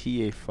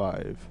GTA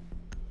 5.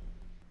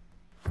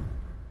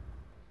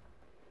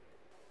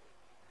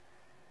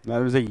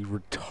 That is a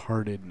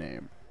retarded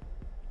name.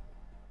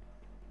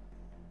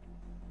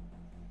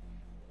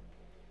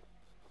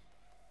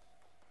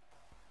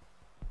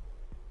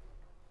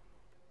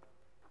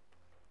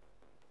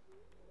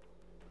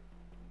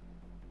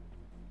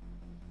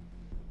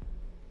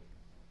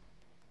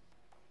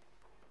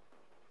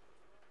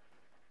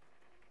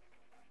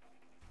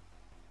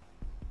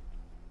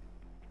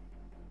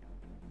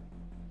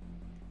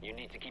 You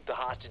need to keep the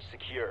hostage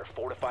secure.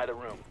 Fortify the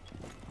room.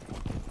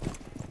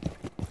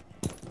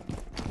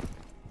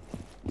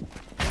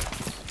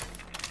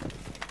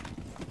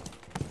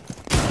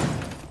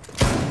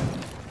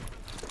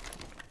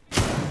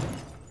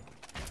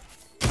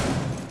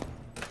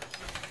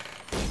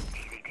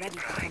 Ready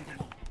for company.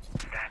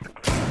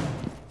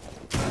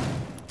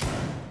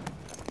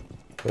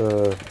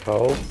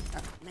 Help?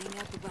 Laying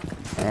out the welcome.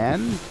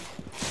 And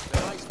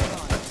Device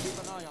prime. Keep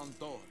an eye on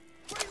door.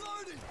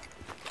 Reloading!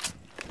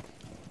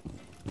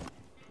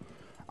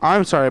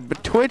 I'm sorry,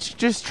 but Twitch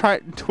just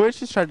tried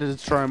to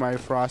destroy my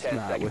frost 10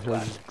 mat with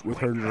seconds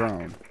her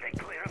drone. Stay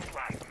clear of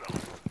blast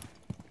zone.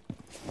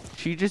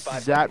 She just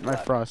 5 zapped seconds my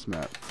left. frost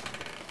mat.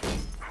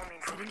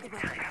 Setting the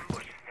welcome.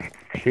 Ambush set.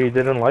 She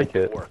didn't like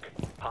it. Work.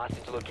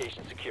 Hostage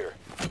location secure.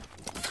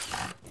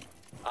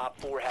 Op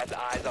 4 has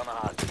eyes on the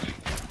hostage.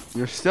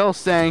 You're still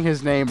saying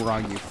his name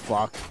wrong, you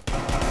fuck.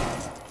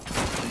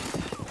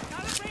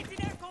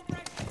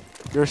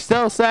 You're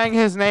still saying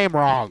his name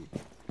wrong.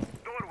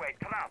 Doorway,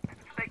 trap.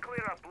 Stay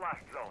clear of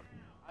blast zone.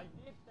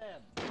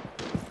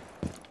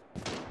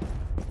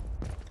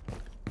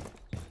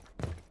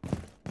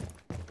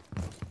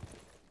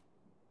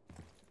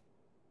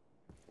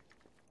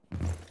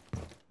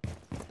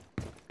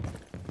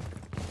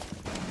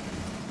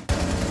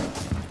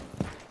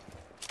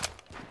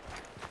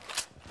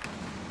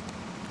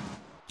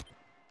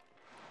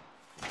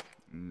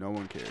 No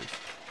one cares.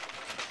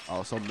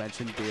 Also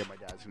mentioned Dave, my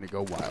dad's gonna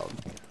go wild.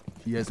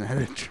 He hasn't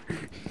had a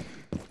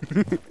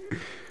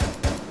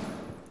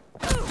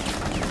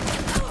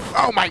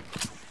Oh my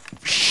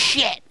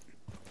shit!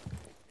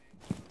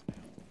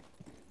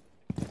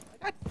 I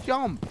got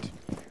jumped.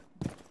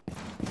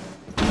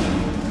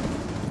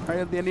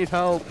 I need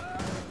help.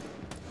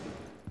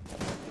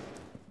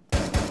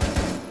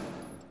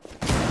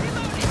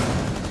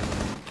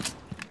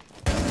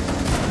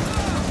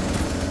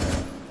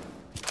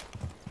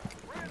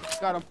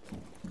 Got him.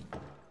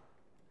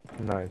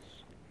 Nice.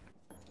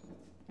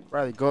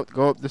 Riley, go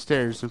up the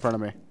stairs in front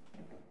of me.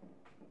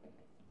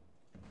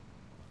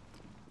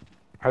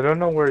 I don't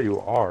know where you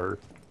are.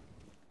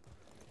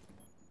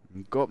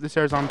 Go up the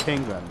stairs on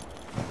ping then.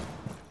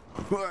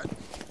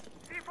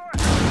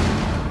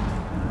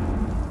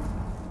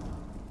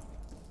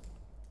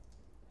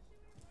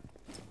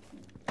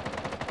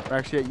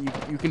 Actually,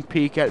 you can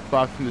peek at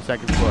Buck from the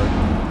second floor.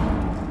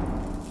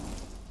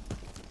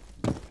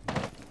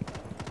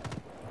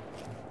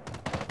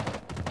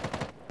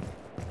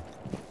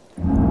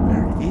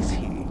 Where is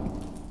he?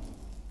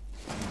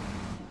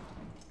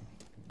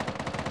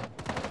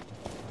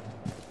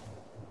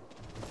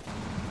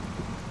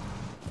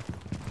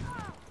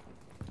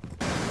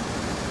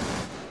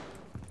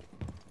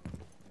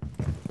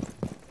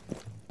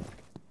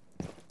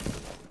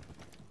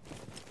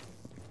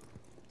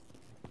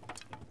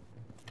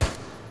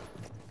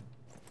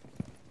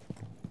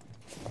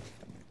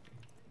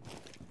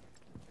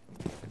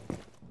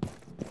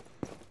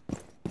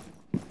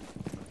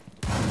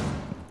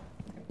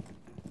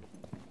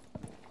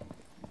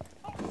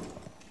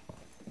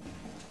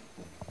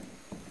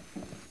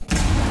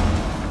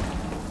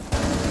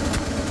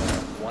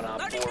 One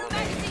op 4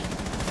 remaining.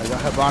 I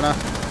got Habana.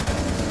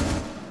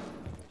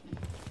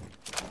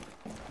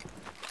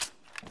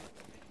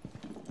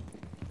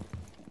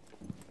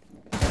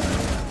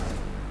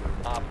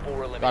 Op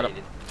 4 Got him.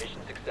 eliminated.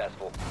 Mission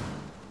successful.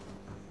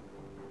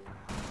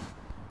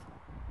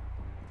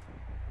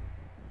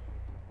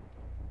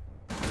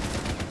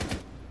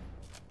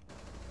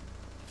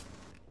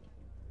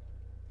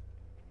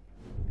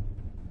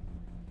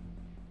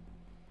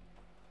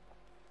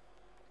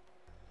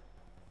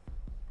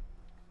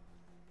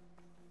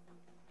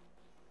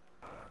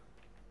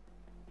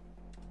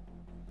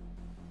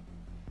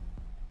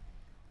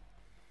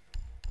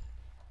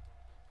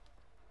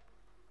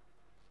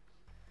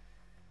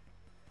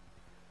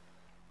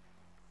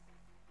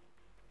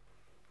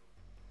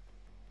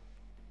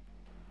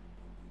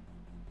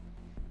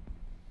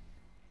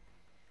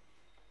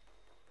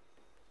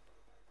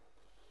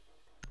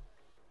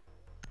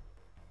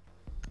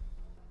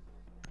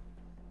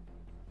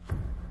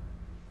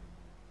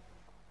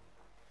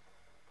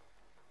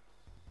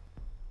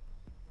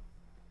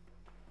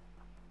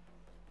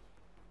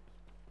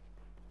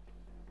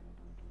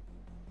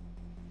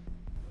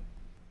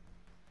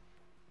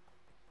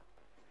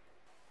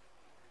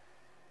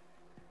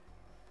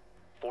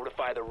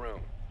 Fortify the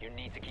room. You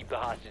need to keep the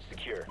hostage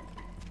secure.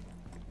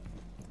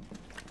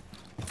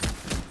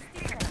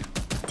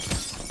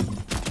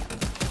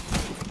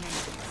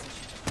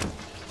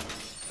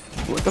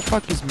 What the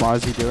fuck is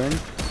Mozzie doing?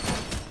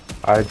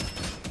 I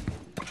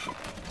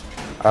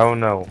don't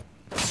know.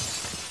 He's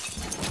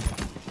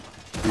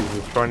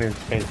just trying to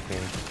paint me.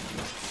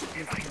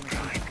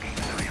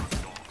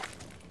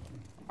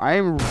 I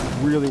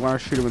really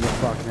want to shoot him in the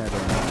fucking head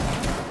right now.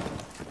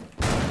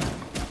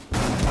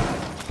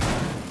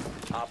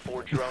 Op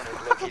 4 drone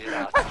has located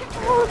hostage.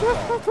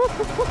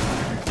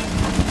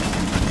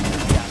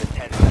 Down to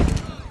 10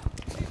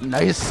 seconds.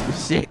 Nice,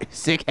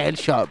 sick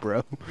headshot,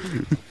 bro.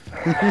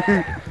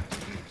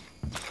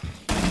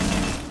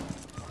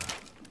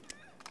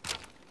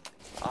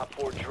 Op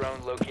 4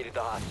 drone located the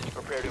hostage.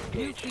 Prepare to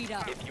engage. feet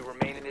up. If you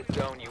remain in this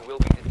zone, you will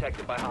be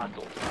detected by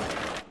hostiles.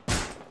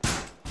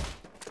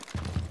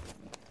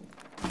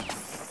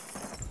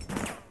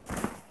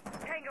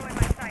 Tango in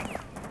my sight.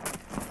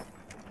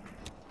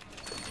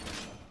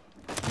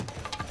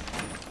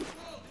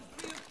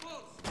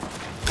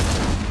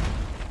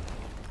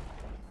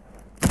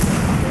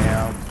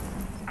 Damn.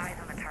 Eyes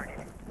on the target.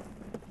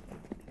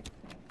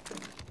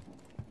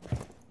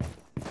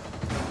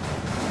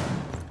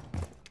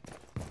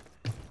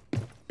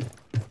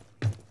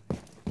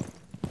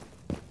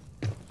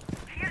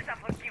 Here's up,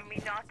 give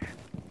me not.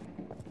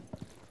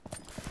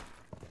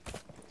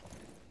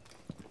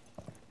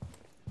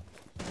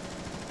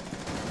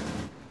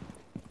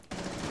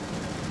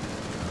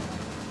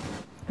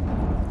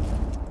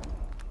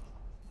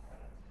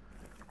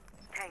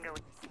 Tango.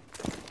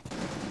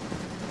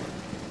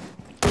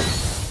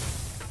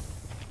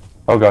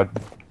 Oh god.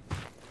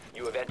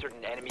 You have entered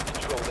an enemy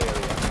controlled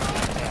area.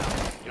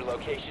 Now, your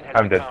location has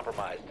I'm been dead.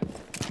 compromised.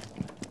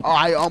 Oh,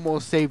 I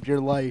almost saved your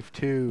life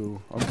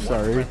too. I'm One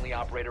sorry. friendly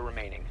operator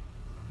remaining.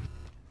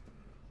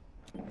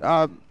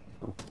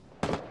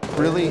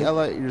 Really,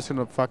 Ella? You're just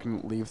gonna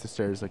fucking leave the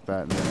stairs like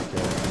that and then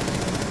kill?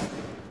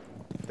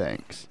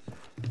 Thanks.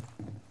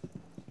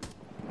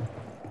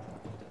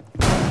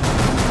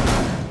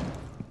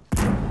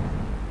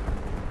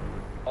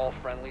 All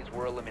friendlies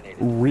were eliminated.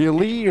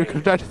 Really? You're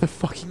gonna die to the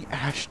fucking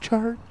ash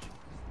charge?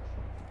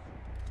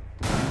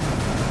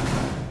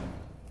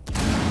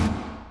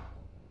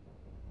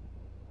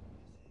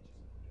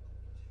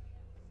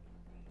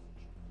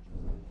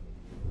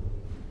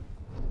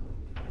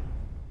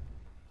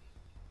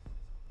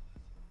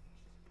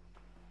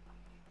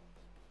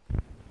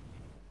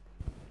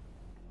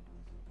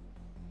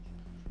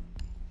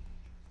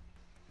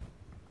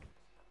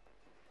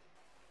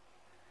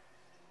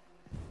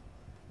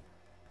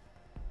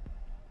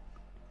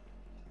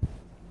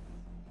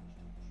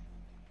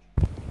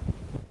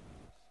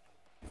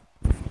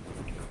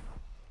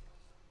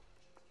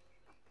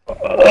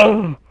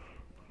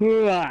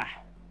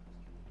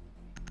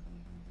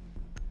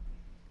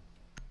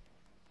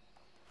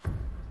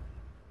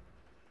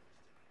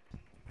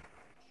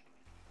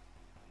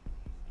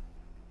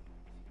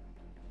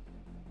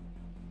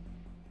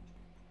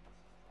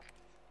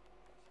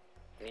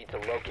 Need to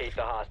locate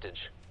the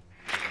hostage.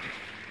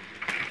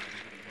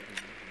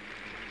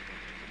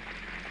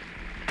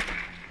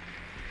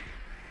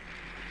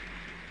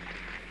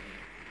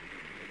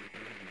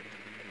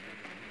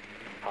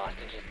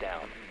 Hostage is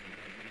down.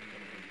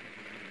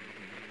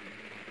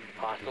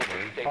 Hostiles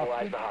have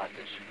stabilized the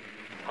hostage.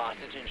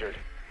 Hostage injured.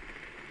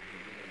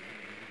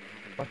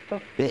 What the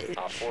Op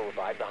Bitch. 4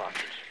 revived the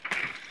hostage.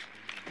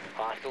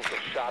 Hostiles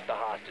have shot the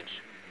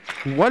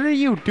hostage. What are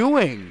you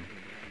doing?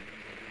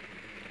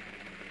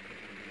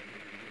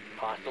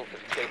 Hostiles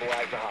have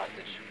stabilized the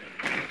hostage.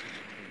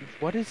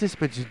 What is this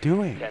bitch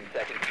doing? 10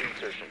 seconds to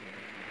insertion.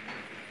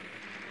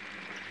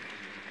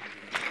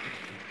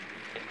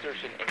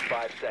 Insertion in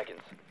 5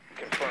 seconds.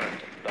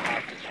 Confirmed. The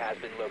hostage has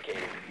been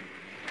located.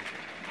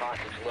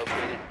 Hostage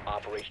located.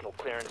 Operational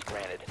clearance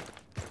granted.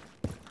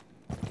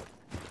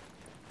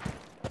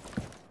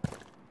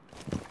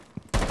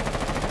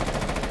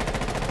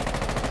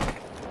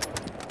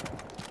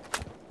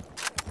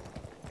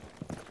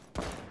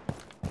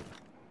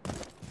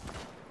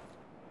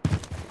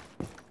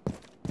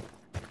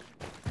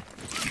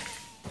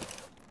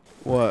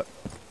 What?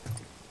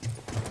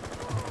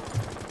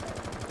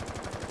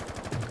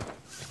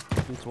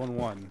 It's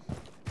 1-1.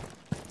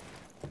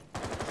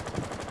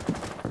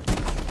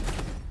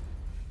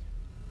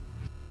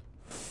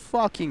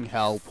 Fucking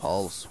hell,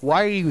 Pulse.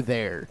 Why are you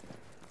there?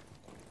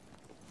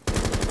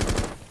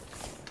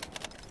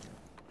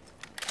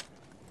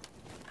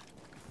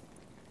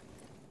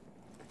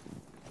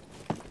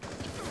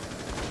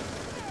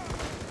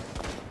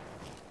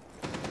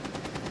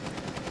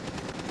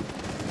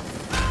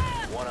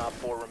 One Op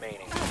 4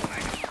 remaining.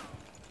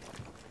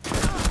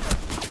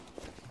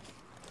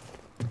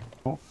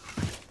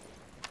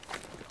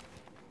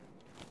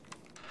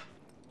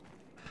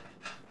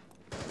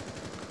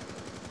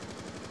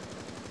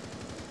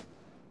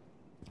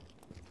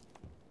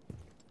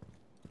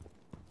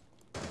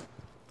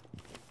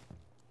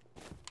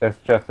 It's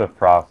just a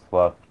frost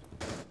left.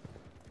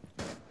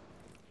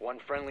 One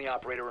friendly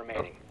operator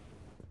remaining.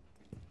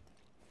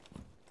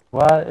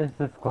 What is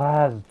this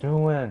glass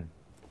doing?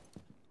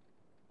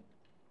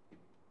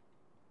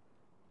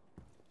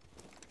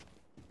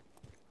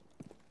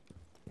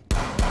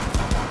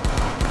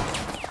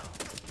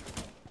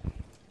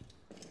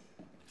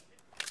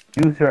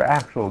 Use your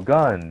actual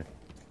gun.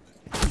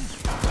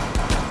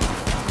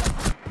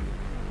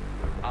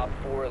 Op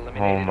 4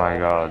 eliminated Oh my all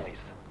God. friendlies.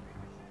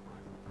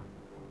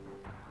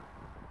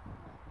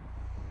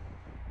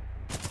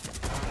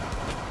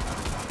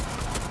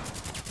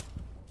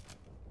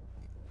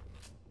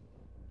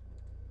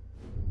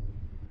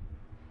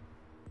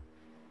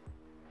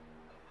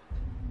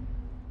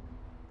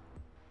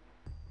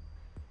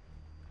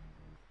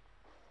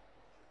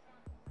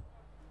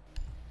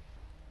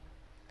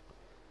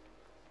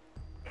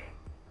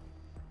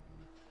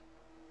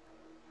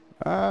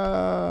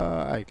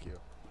 IQ.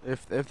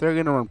 If they're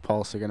gonna run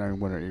pulse again, I'm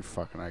gonna need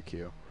fucking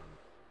IQ.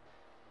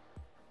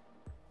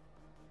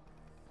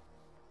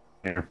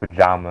 In your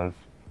pajamas.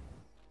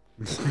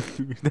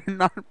 They're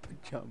not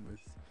pajamas.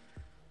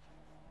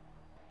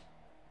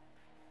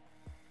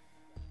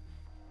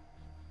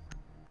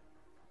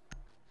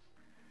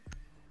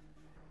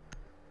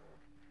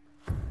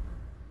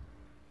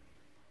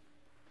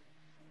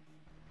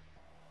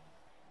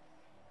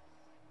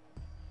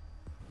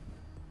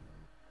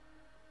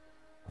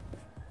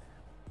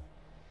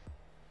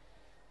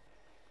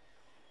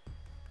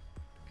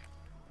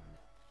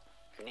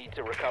 Need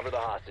to recover the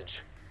hostage.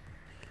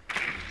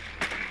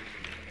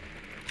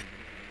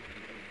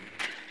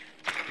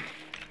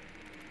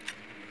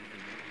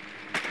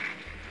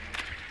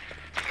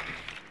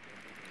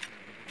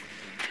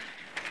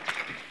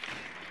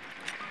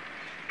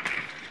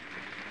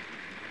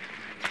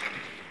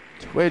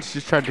 Twitch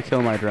just tried to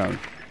kill my drone.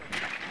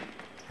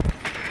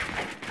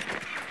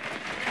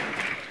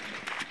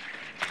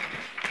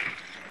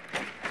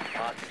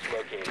 Hostage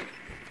located.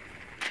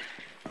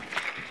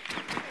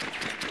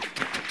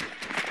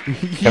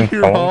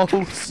 You're all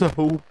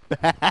so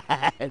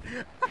bad. 10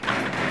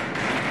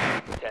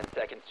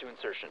 seconds to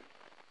insertion.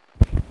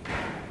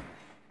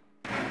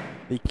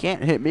 They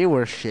can't hit me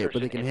worth shit,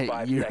 but they can Insertion in hit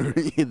 5 you.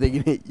 seconds. They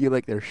can hit you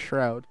like their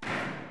shroud.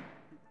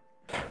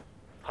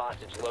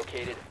 Hostage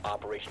located.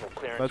 Operational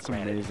clearance That's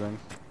granted. amazing.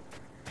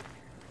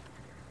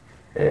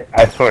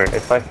 I swear,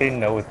 if I say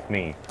no, it's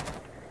me.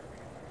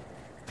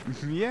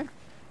 Yeah.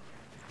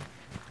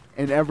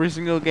 In every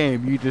single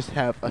game, you just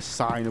have a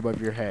sign above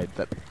your head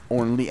that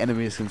only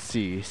enemies can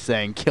see,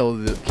 saying "kill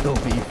me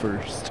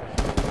first."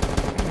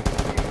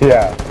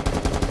 Yeah.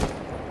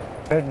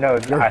 No,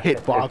 Your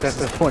hitbox it's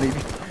is just 20.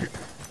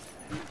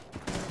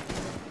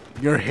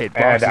 Your And I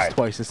hitbox is died.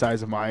 twice the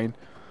size of mine.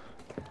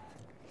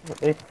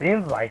 It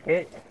seems like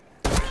it.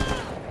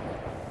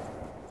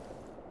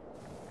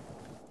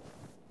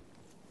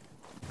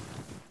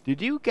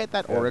 Did you get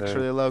that Yeah, Oryx there-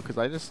 really low? Cause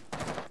I just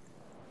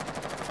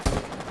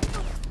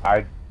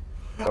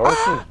The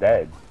horse is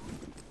dead.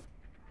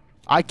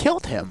 I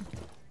killed him.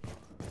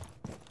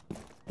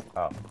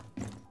 Oh.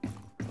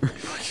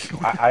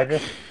 I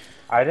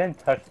didn't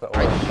touch the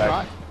I horse.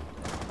 shot.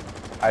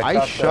 I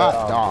shot shot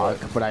the, Dog,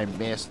 horse. but I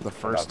missed the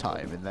first Dog.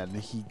 time, and then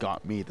he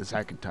got me the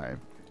second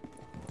time.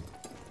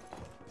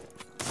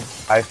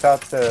 I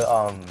shot the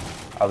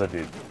other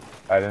dude.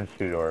 I didn't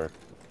shoot horse.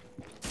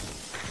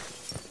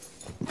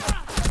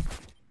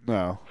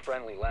 No.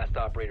 Friendly, last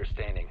operator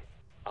standing.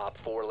 Op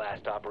 4,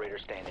 last operator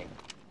standing.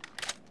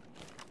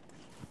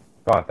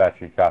 Go on,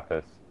 Thatcher, you got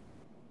this.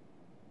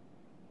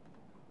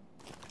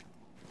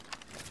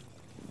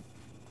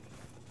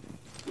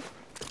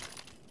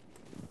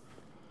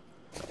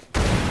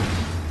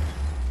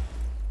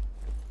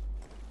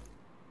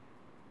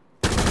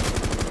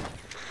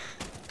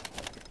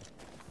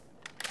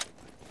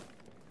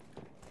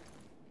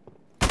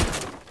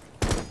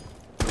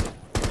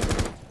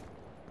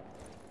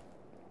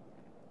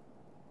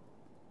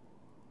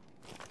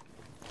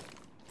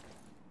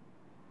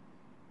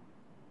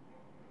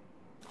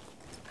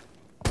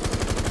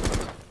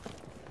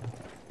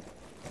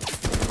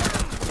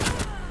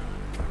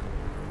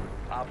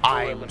 Op 4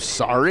 I'm eliminated.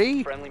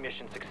 sorry? Friendly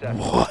mission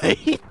successful.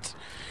 What?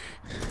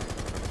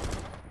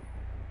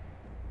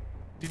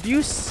 Did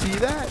you see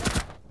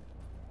that?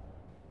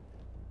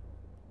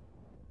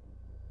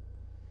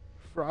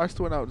 Frost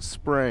went out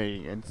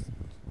spraying, and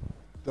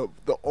the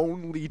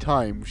only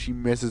time she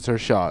misses her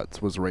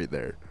shots was right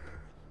there.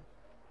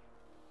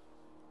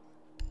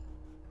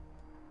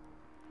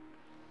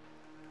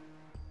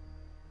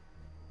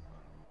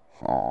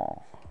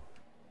 Aw.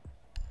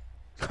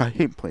 I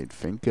ain't played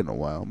Fink in a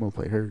while. I'm gonna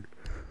play her.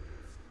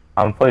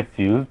 I'm gonna play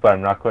Fuse, but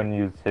I'm not going to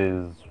use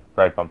his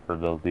right bumper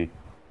ability.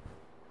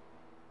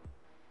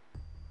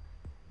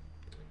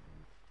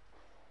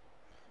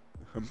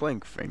 I'm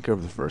playing Fink for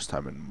the first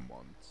time in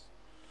months.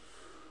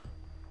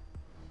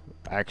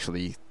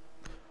 Actually,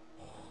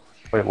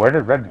 Wait, where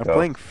did Red I'm go?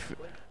 playing.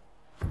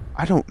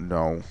 I don't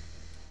know.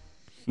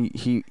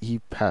 He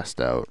passed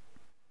out.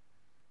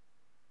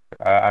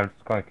 I'm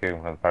just going to kick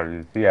him from the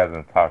party. He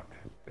hasn't talked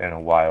in a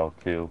while,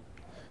 too.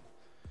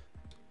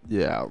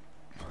 Yeah.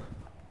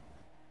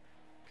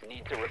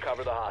 Need to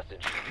recover the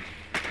hostage.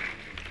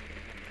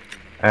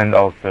 And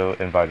also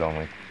invite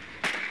only.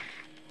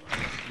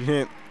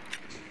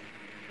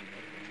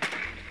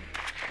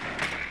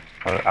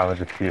 I'm gonna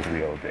just be a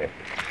real dick.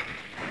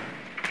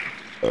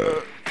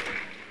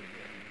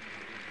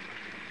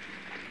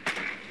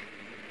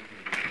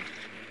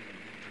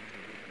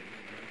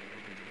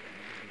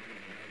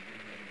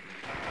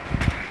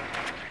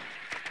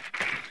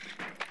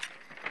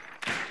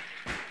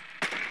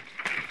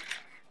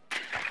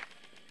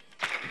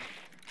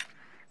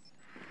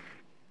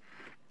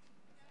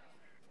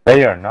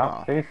 They are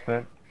not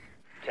basement.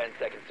 10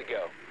 seconds to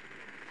go.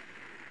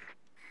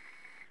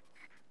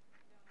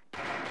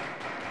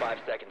 5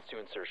 seconds to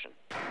insertion.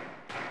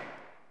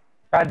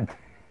 God.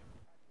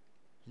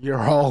 You're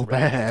all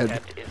Friendly bad.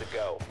 attempt is a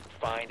go.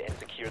 Find and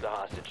secure the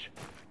hostage.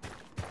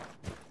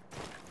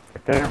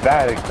 They're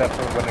bad, except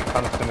for when it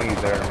comes to me,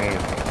 they're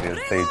amazing.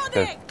 Because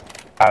they just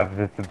have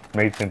this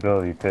amazing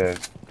ability to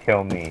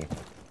kill me.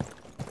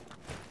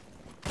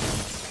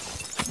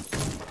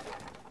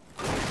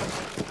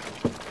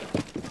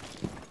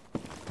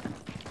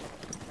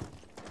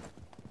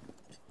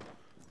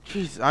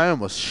 Jeez, I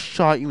almost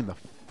shot you in the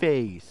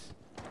face.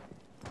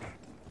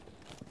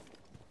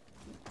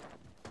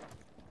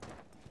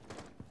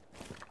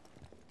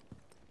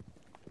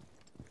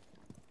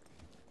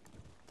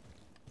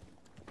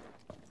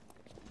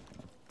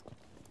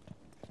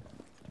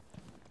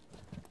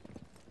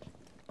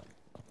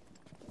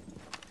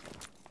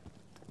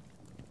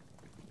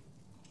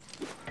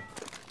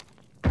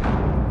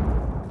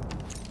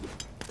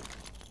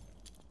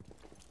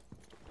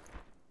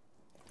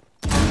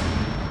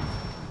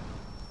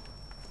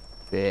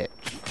 Bitch.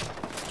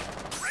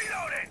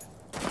 Reloading!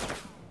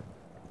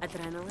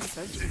 Adrenaline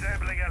surge.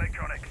 Disabling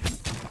electronics.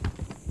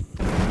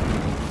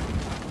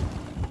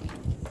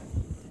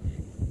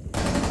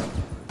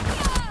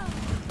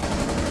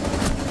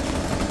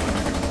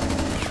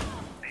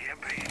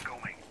 EMP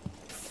incoming.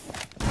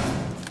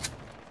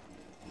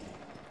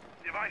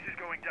 Device is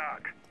going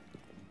dark.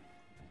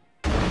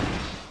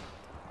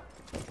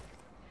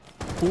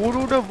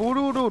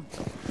 Voodoo.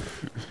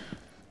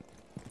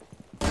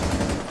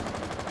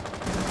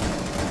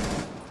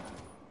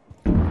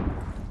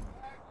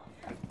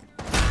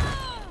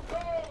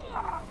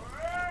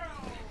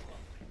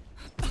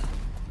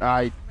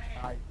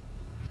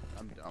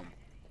 I'm dumb.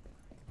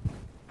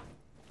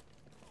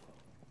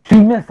 She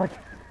missed, like...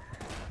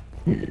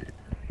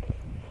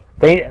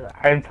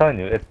 I'm telling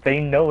you, if they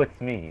know it's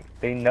me,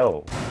 they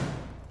know.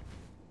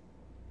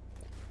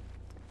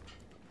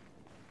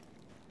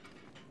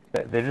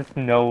 They just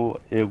know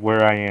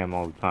where I am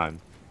all the time.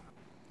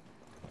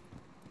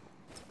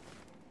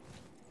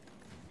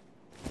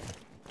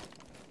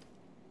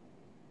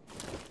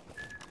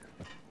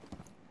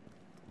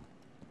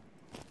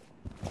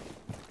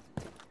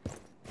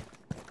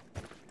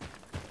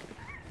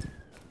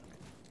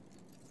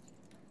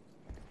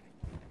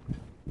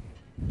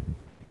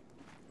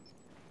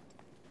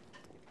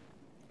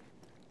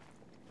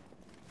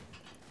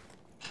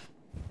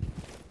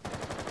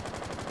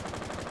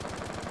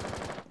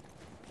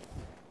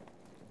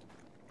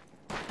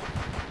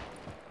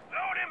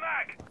 Loading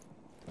mag!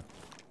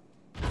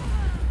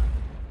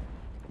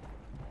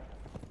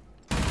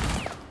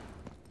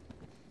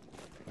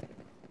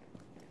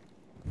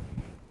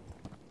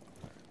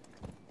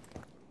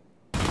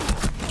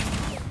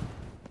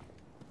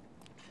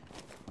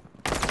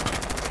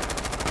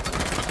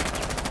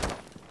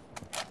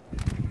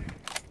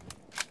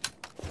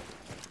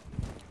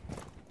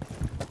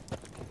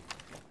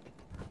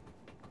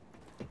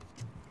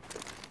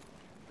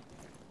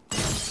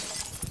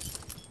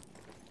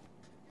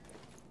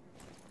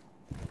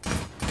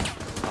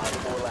 On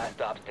 4 last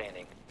stop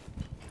standing.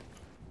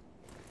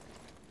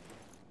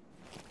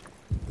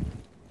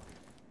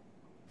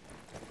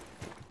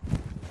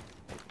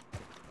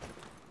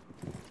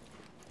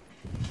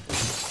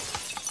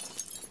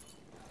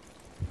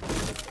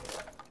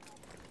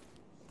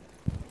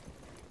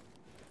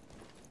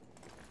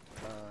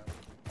 Uh,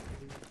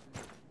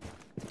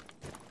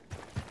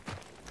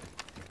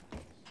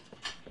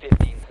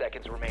 15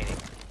 seconds remaining.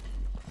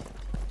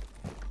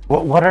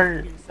 What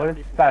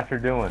is Thatcher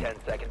doing? 10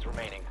 seconds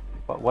remaining.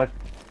 What?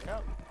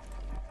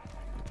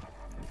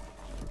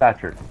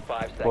 Thatcher,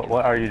 5 seconds.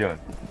 what are you doing?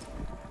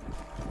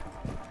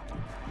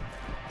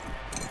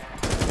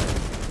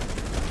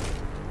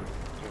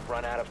 You've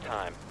run out of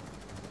time.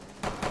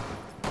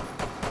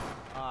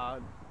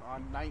 On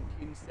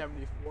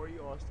 1974,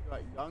 you also got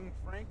Young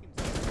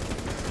Frankenstein.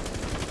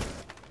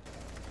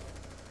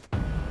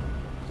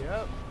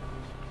 Yep.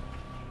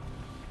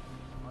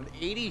 On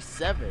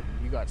 87,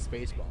 you got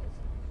Spaceballs.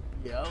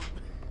 Yep.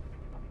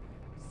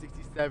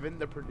 67,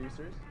 the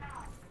producers.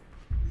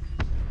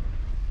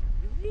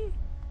 Really?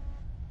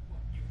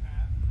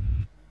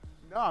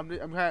 No,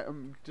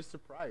 I'm just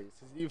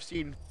surprised. You've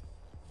seen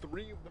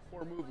 3 of the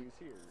 4 movies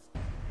here.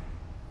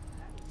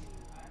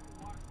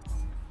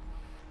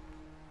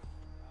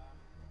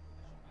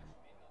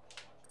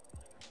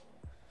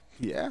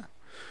 Yeah.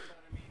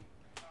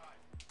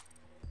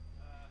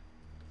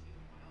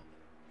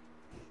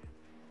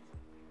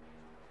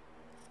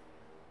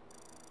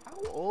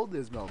 How old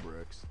is Mel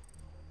Brooks?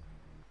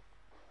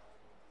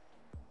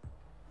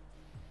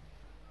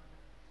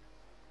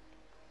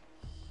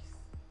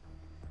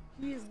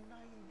 He is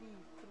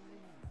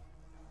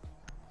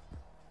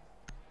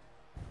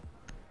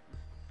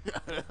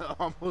 93.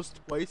 Almost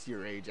twice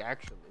your age,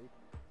 actually.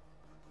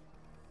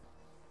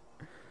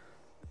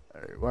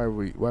 Alright, why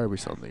are we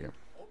selling the game?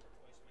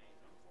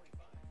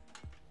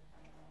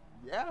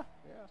 Yeah.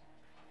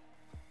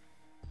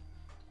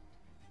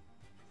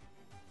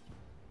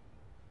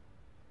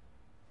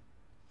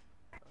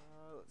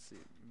 Let's see,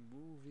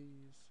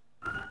 movies.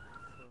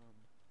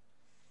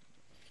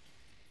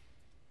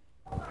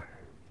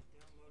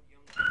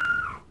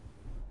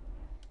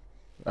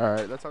 All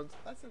right, that sounds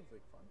like fun.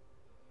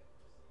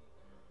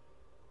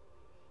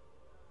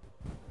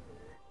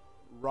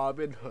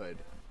 Robin Hood.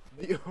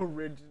 The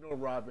original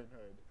Robin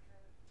Hood.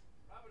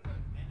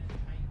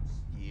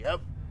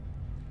 Yep.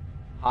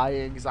 High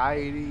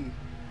anxiety.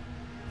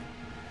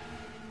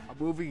 A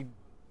movie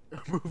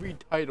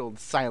titled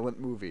Silent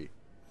Movie.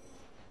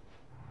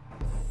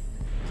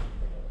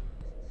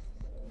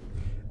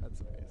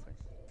 That's amazing.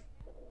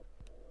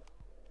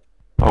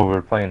 Oh,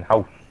 we're playing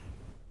house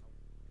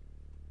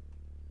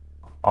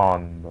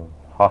on the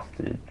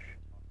hostage.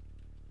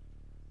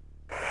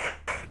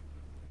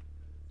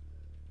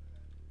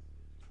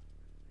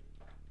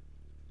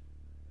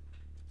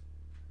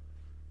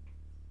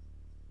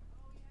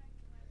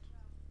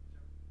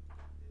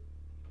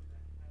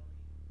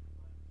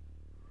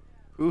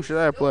 Who should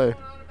I play?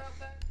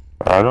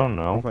 I don't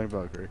I'm know. playing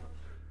Valkyrie.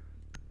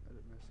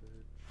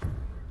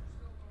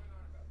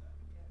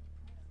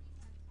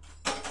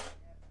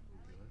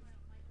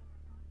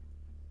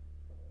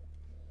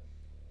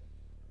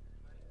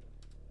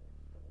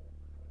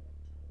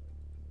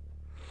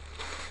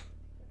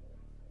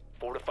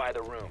 Fortify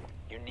the room.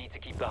 You need to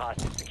keep the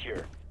hostage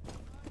secure.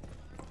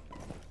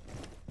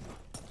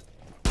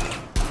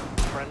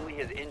 Friendly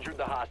has injured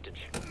the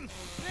hostage.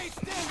 Stay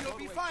still, you'll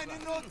be fine in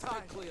no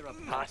time. Clear up.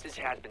 Hostage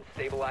has been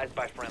stabilized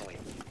by friendly.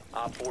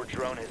 Op 4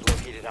 drone has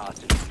located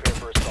hostage. Prepare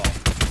for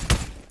assault.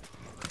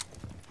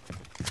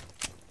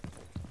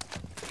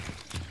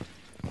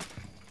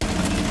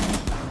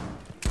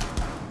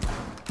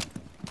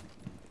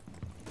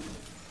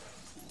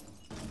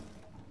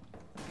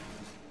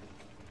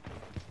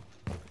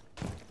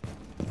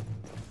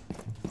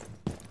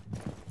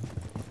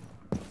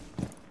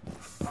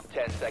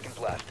 Seconds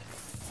left.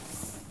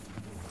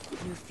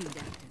 New feed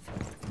active.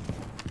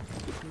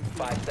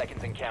 5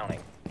 seconds and counting.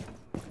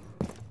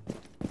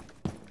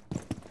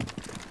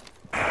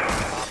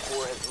 Op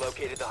 4 has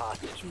located the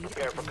hostage.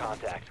 Prepare for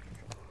contact.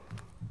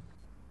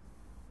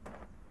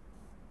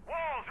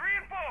 Walls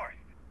reinforced.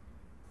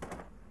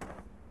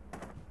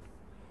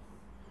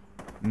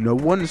 No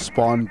one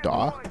spawned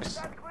docks?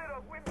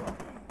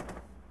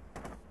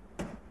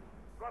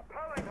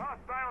 Repelling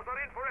hostiles are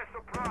in for a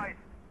surprise.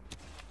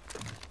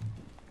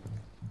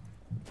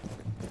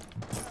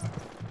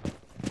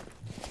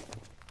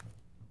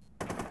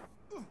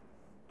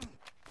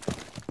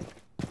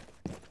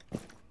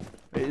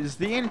 Is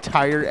the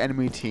entire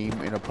enemy team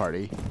in a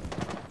party?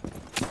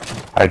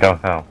 I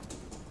don't know.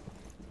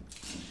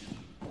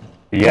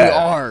 They Yeah.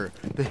 are.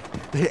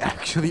 They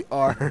actually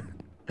are.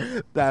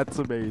 That's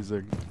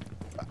amazing.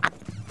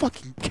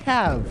 Fucking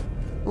Cav.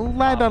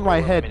 Land on Op my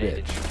 4 head,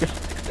 eliminated. bitch. Mission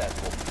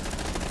successful.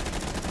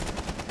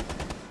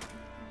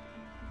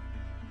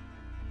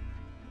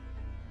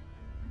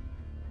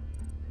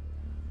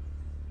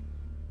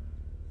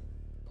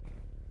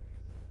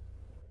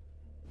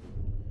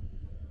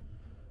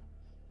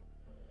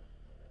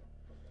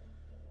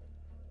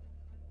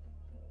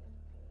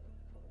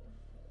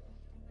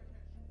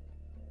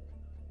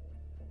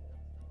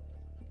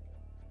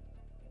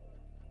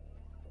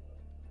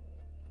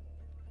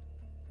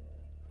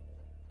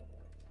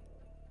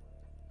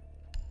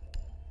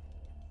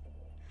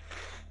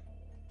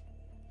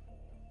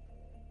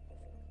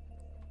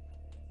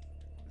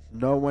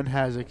 No one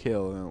has a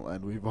kill,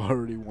 and we've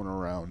already won a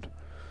round.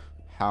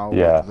 How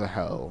Yeah. the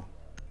hell?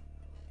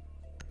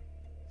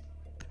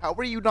 How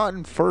were you not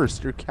in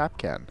first? You're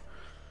Capcan.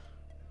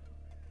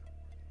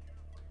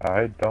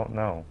 I don't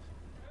know.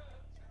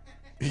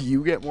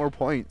 You get more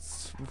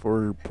points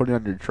for putting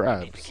on your Need to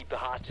traps. keep the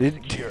hostage Did-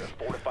 secure.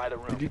 Fortify the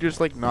room. Did you just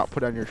like not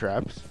put on your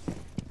traps?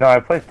 No, I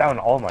placed down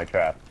all my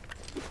traps.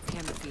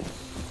 Camera feed.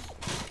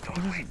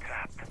 Totally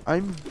trapped.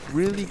 I'm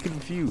really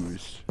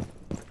confused.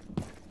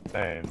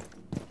 Same.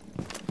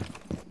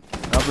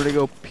 I'm gonna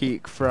go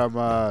peek from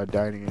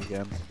dining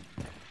again.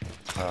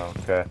 Oh,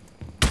 okay.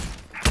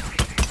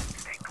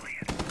 Stay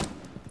clear.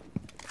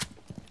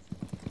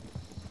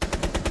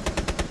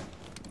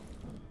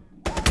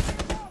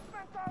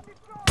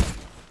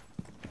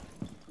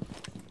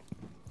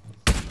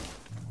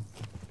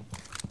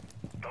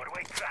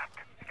 Doorway trapped.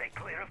 Stay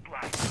clear of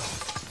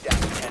blast. Down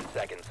to 10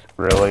 seconds.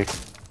 Really?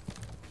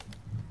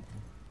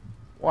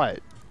 What?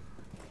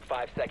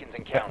 5 seconds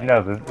and counting.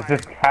 No,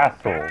 this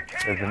Castle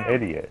is an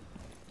idiot.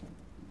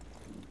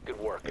 Good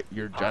work.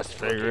 You're just Hostage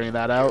figuring location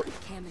that out?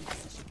 Cam in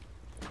position.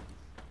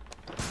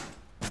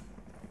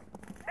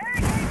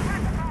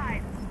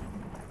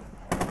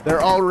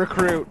 They're all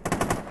recruit.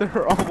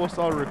 They're almost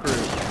all recruit.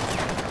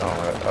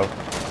 Oh, oh.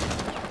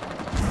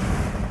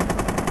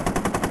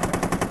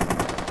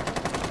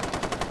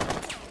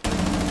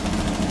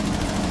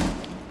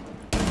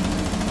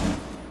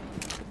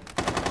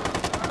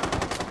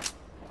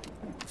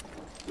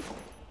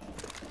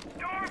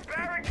 Door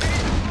barricade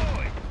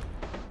deployed.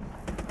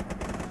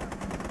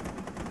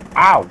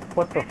 Ow!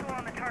 What the? Visual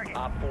on the target.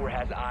 Op 4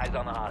 has eyes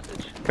on the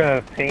hostage.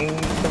 Gonna ping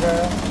to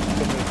that?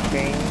 Gonna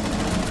ping?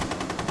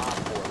 Op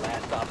 4,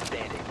 last stop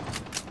standing.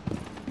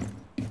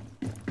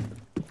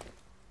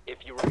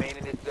 If you remain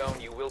in this zone,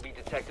 you will be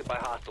detected by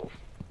hostiles.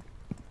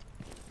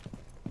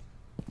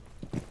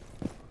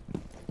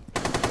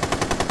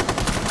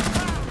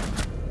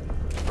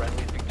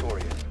 Friendly's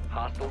victorious.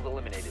 Hostiles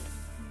eliminated.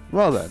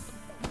 Well then.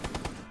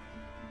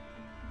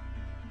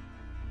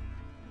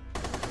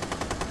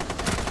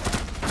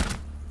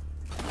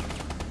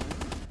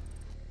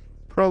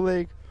 Pro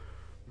League.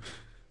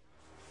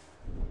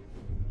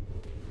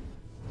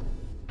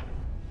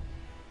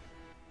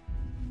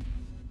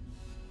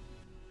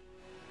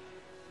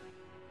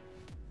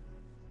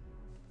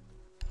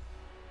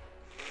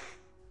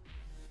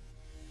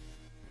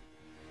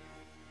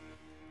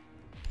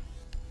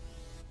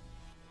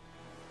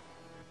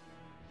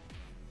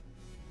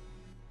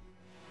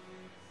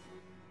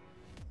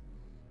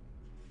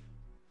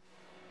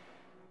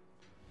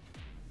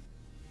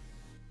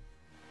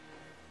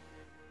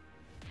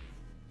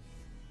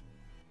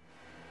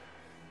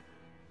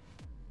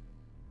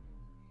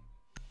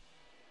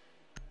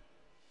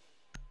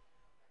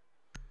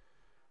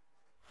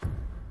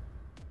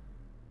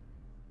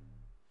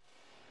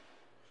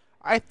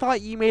 I thought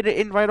you made it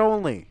invite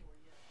only.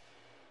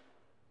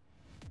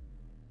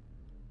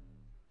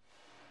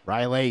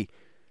 Riley.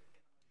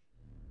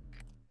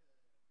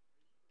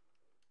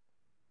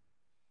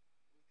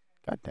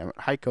 God damn it.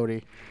 Hi,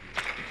 Cody.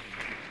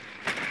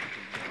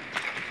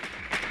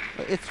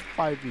 It's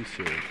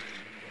 5v2.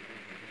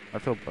 I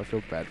feel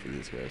bad for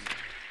these guys.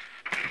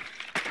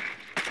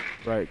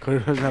 Right,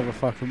 Cody doesn't have a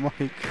fucking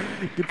mic.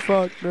 Get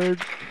fucked,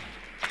 nerd.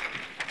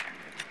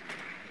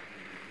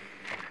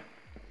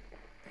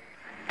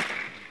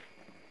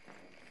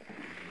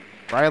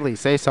 Riley,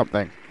 say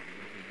something.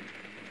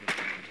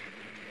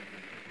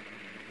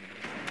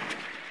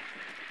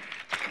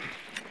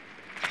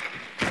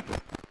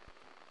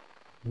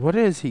 What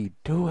is he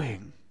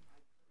doing?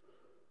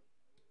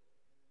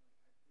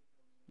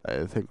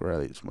 I think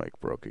Riley's mic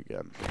broke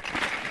again. 5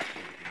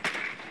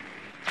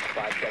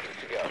 seconds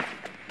to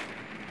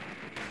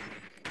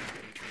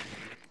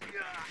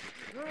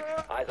go.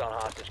 Eyes on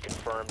hostage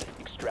confirmed.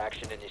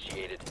 Extraction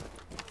initiated.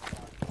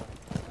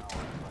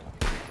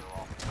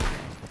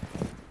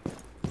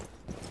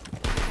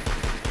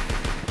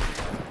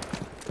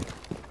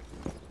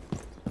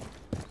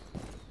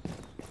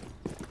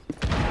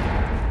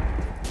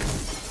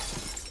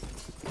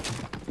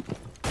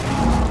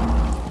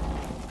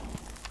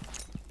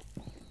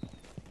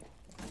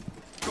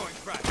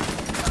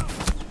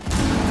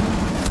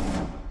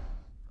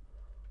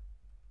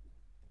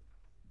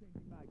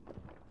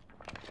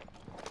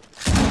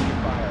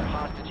 Fire.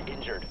 Hostage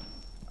injured.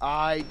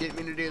 I didn't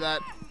mean to do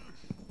that.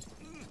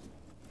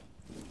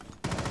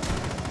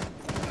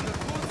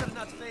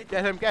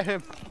 Get him, get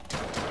him.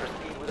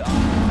 Proceed with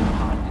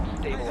hostage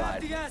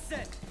stabilized.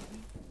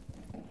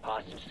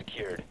 Hostage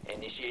secured.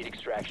 Initiate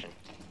extraction.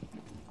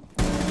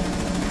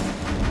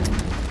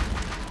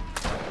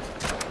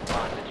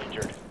 Hostage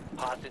injured.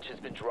 Hostage has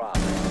been dropped.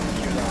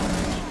 Secure the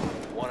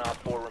hostage. 1 op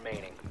 4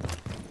 remaining.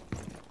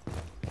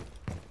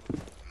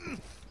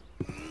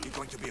 You're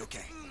going to be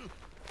okay.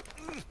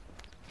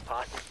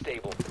 Hostage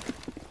stable.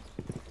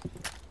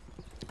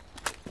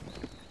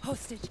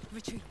 Hostage,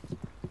 retreat.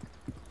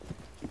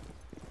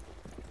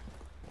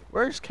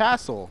 Where's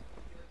Castle?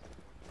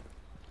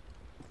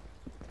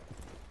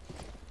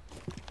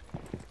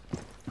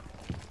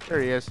 There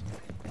he is.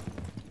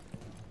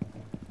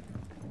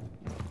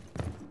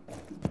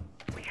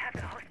 We have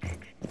the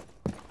hostage.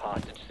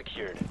 Hostage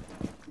secured.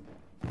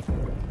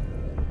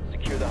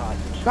 Secure the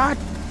hostage. God,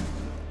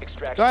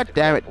 Extraction God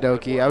damn it, successful.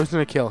 Doki. I was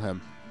gonna kill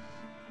him.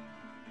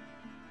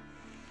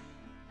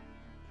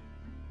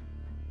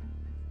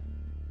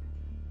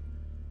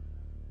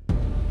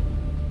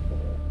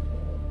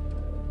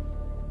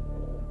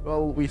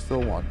 Well, we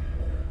still won.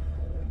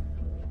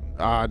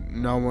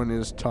 No one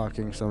is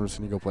talking, so I'm just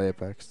gonna go play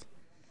Apex.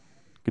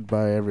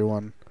 Goodbye,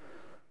 everyone.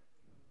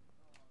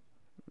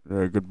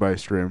 Goodbye,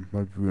 stream.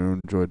 Hope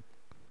you enjoyed.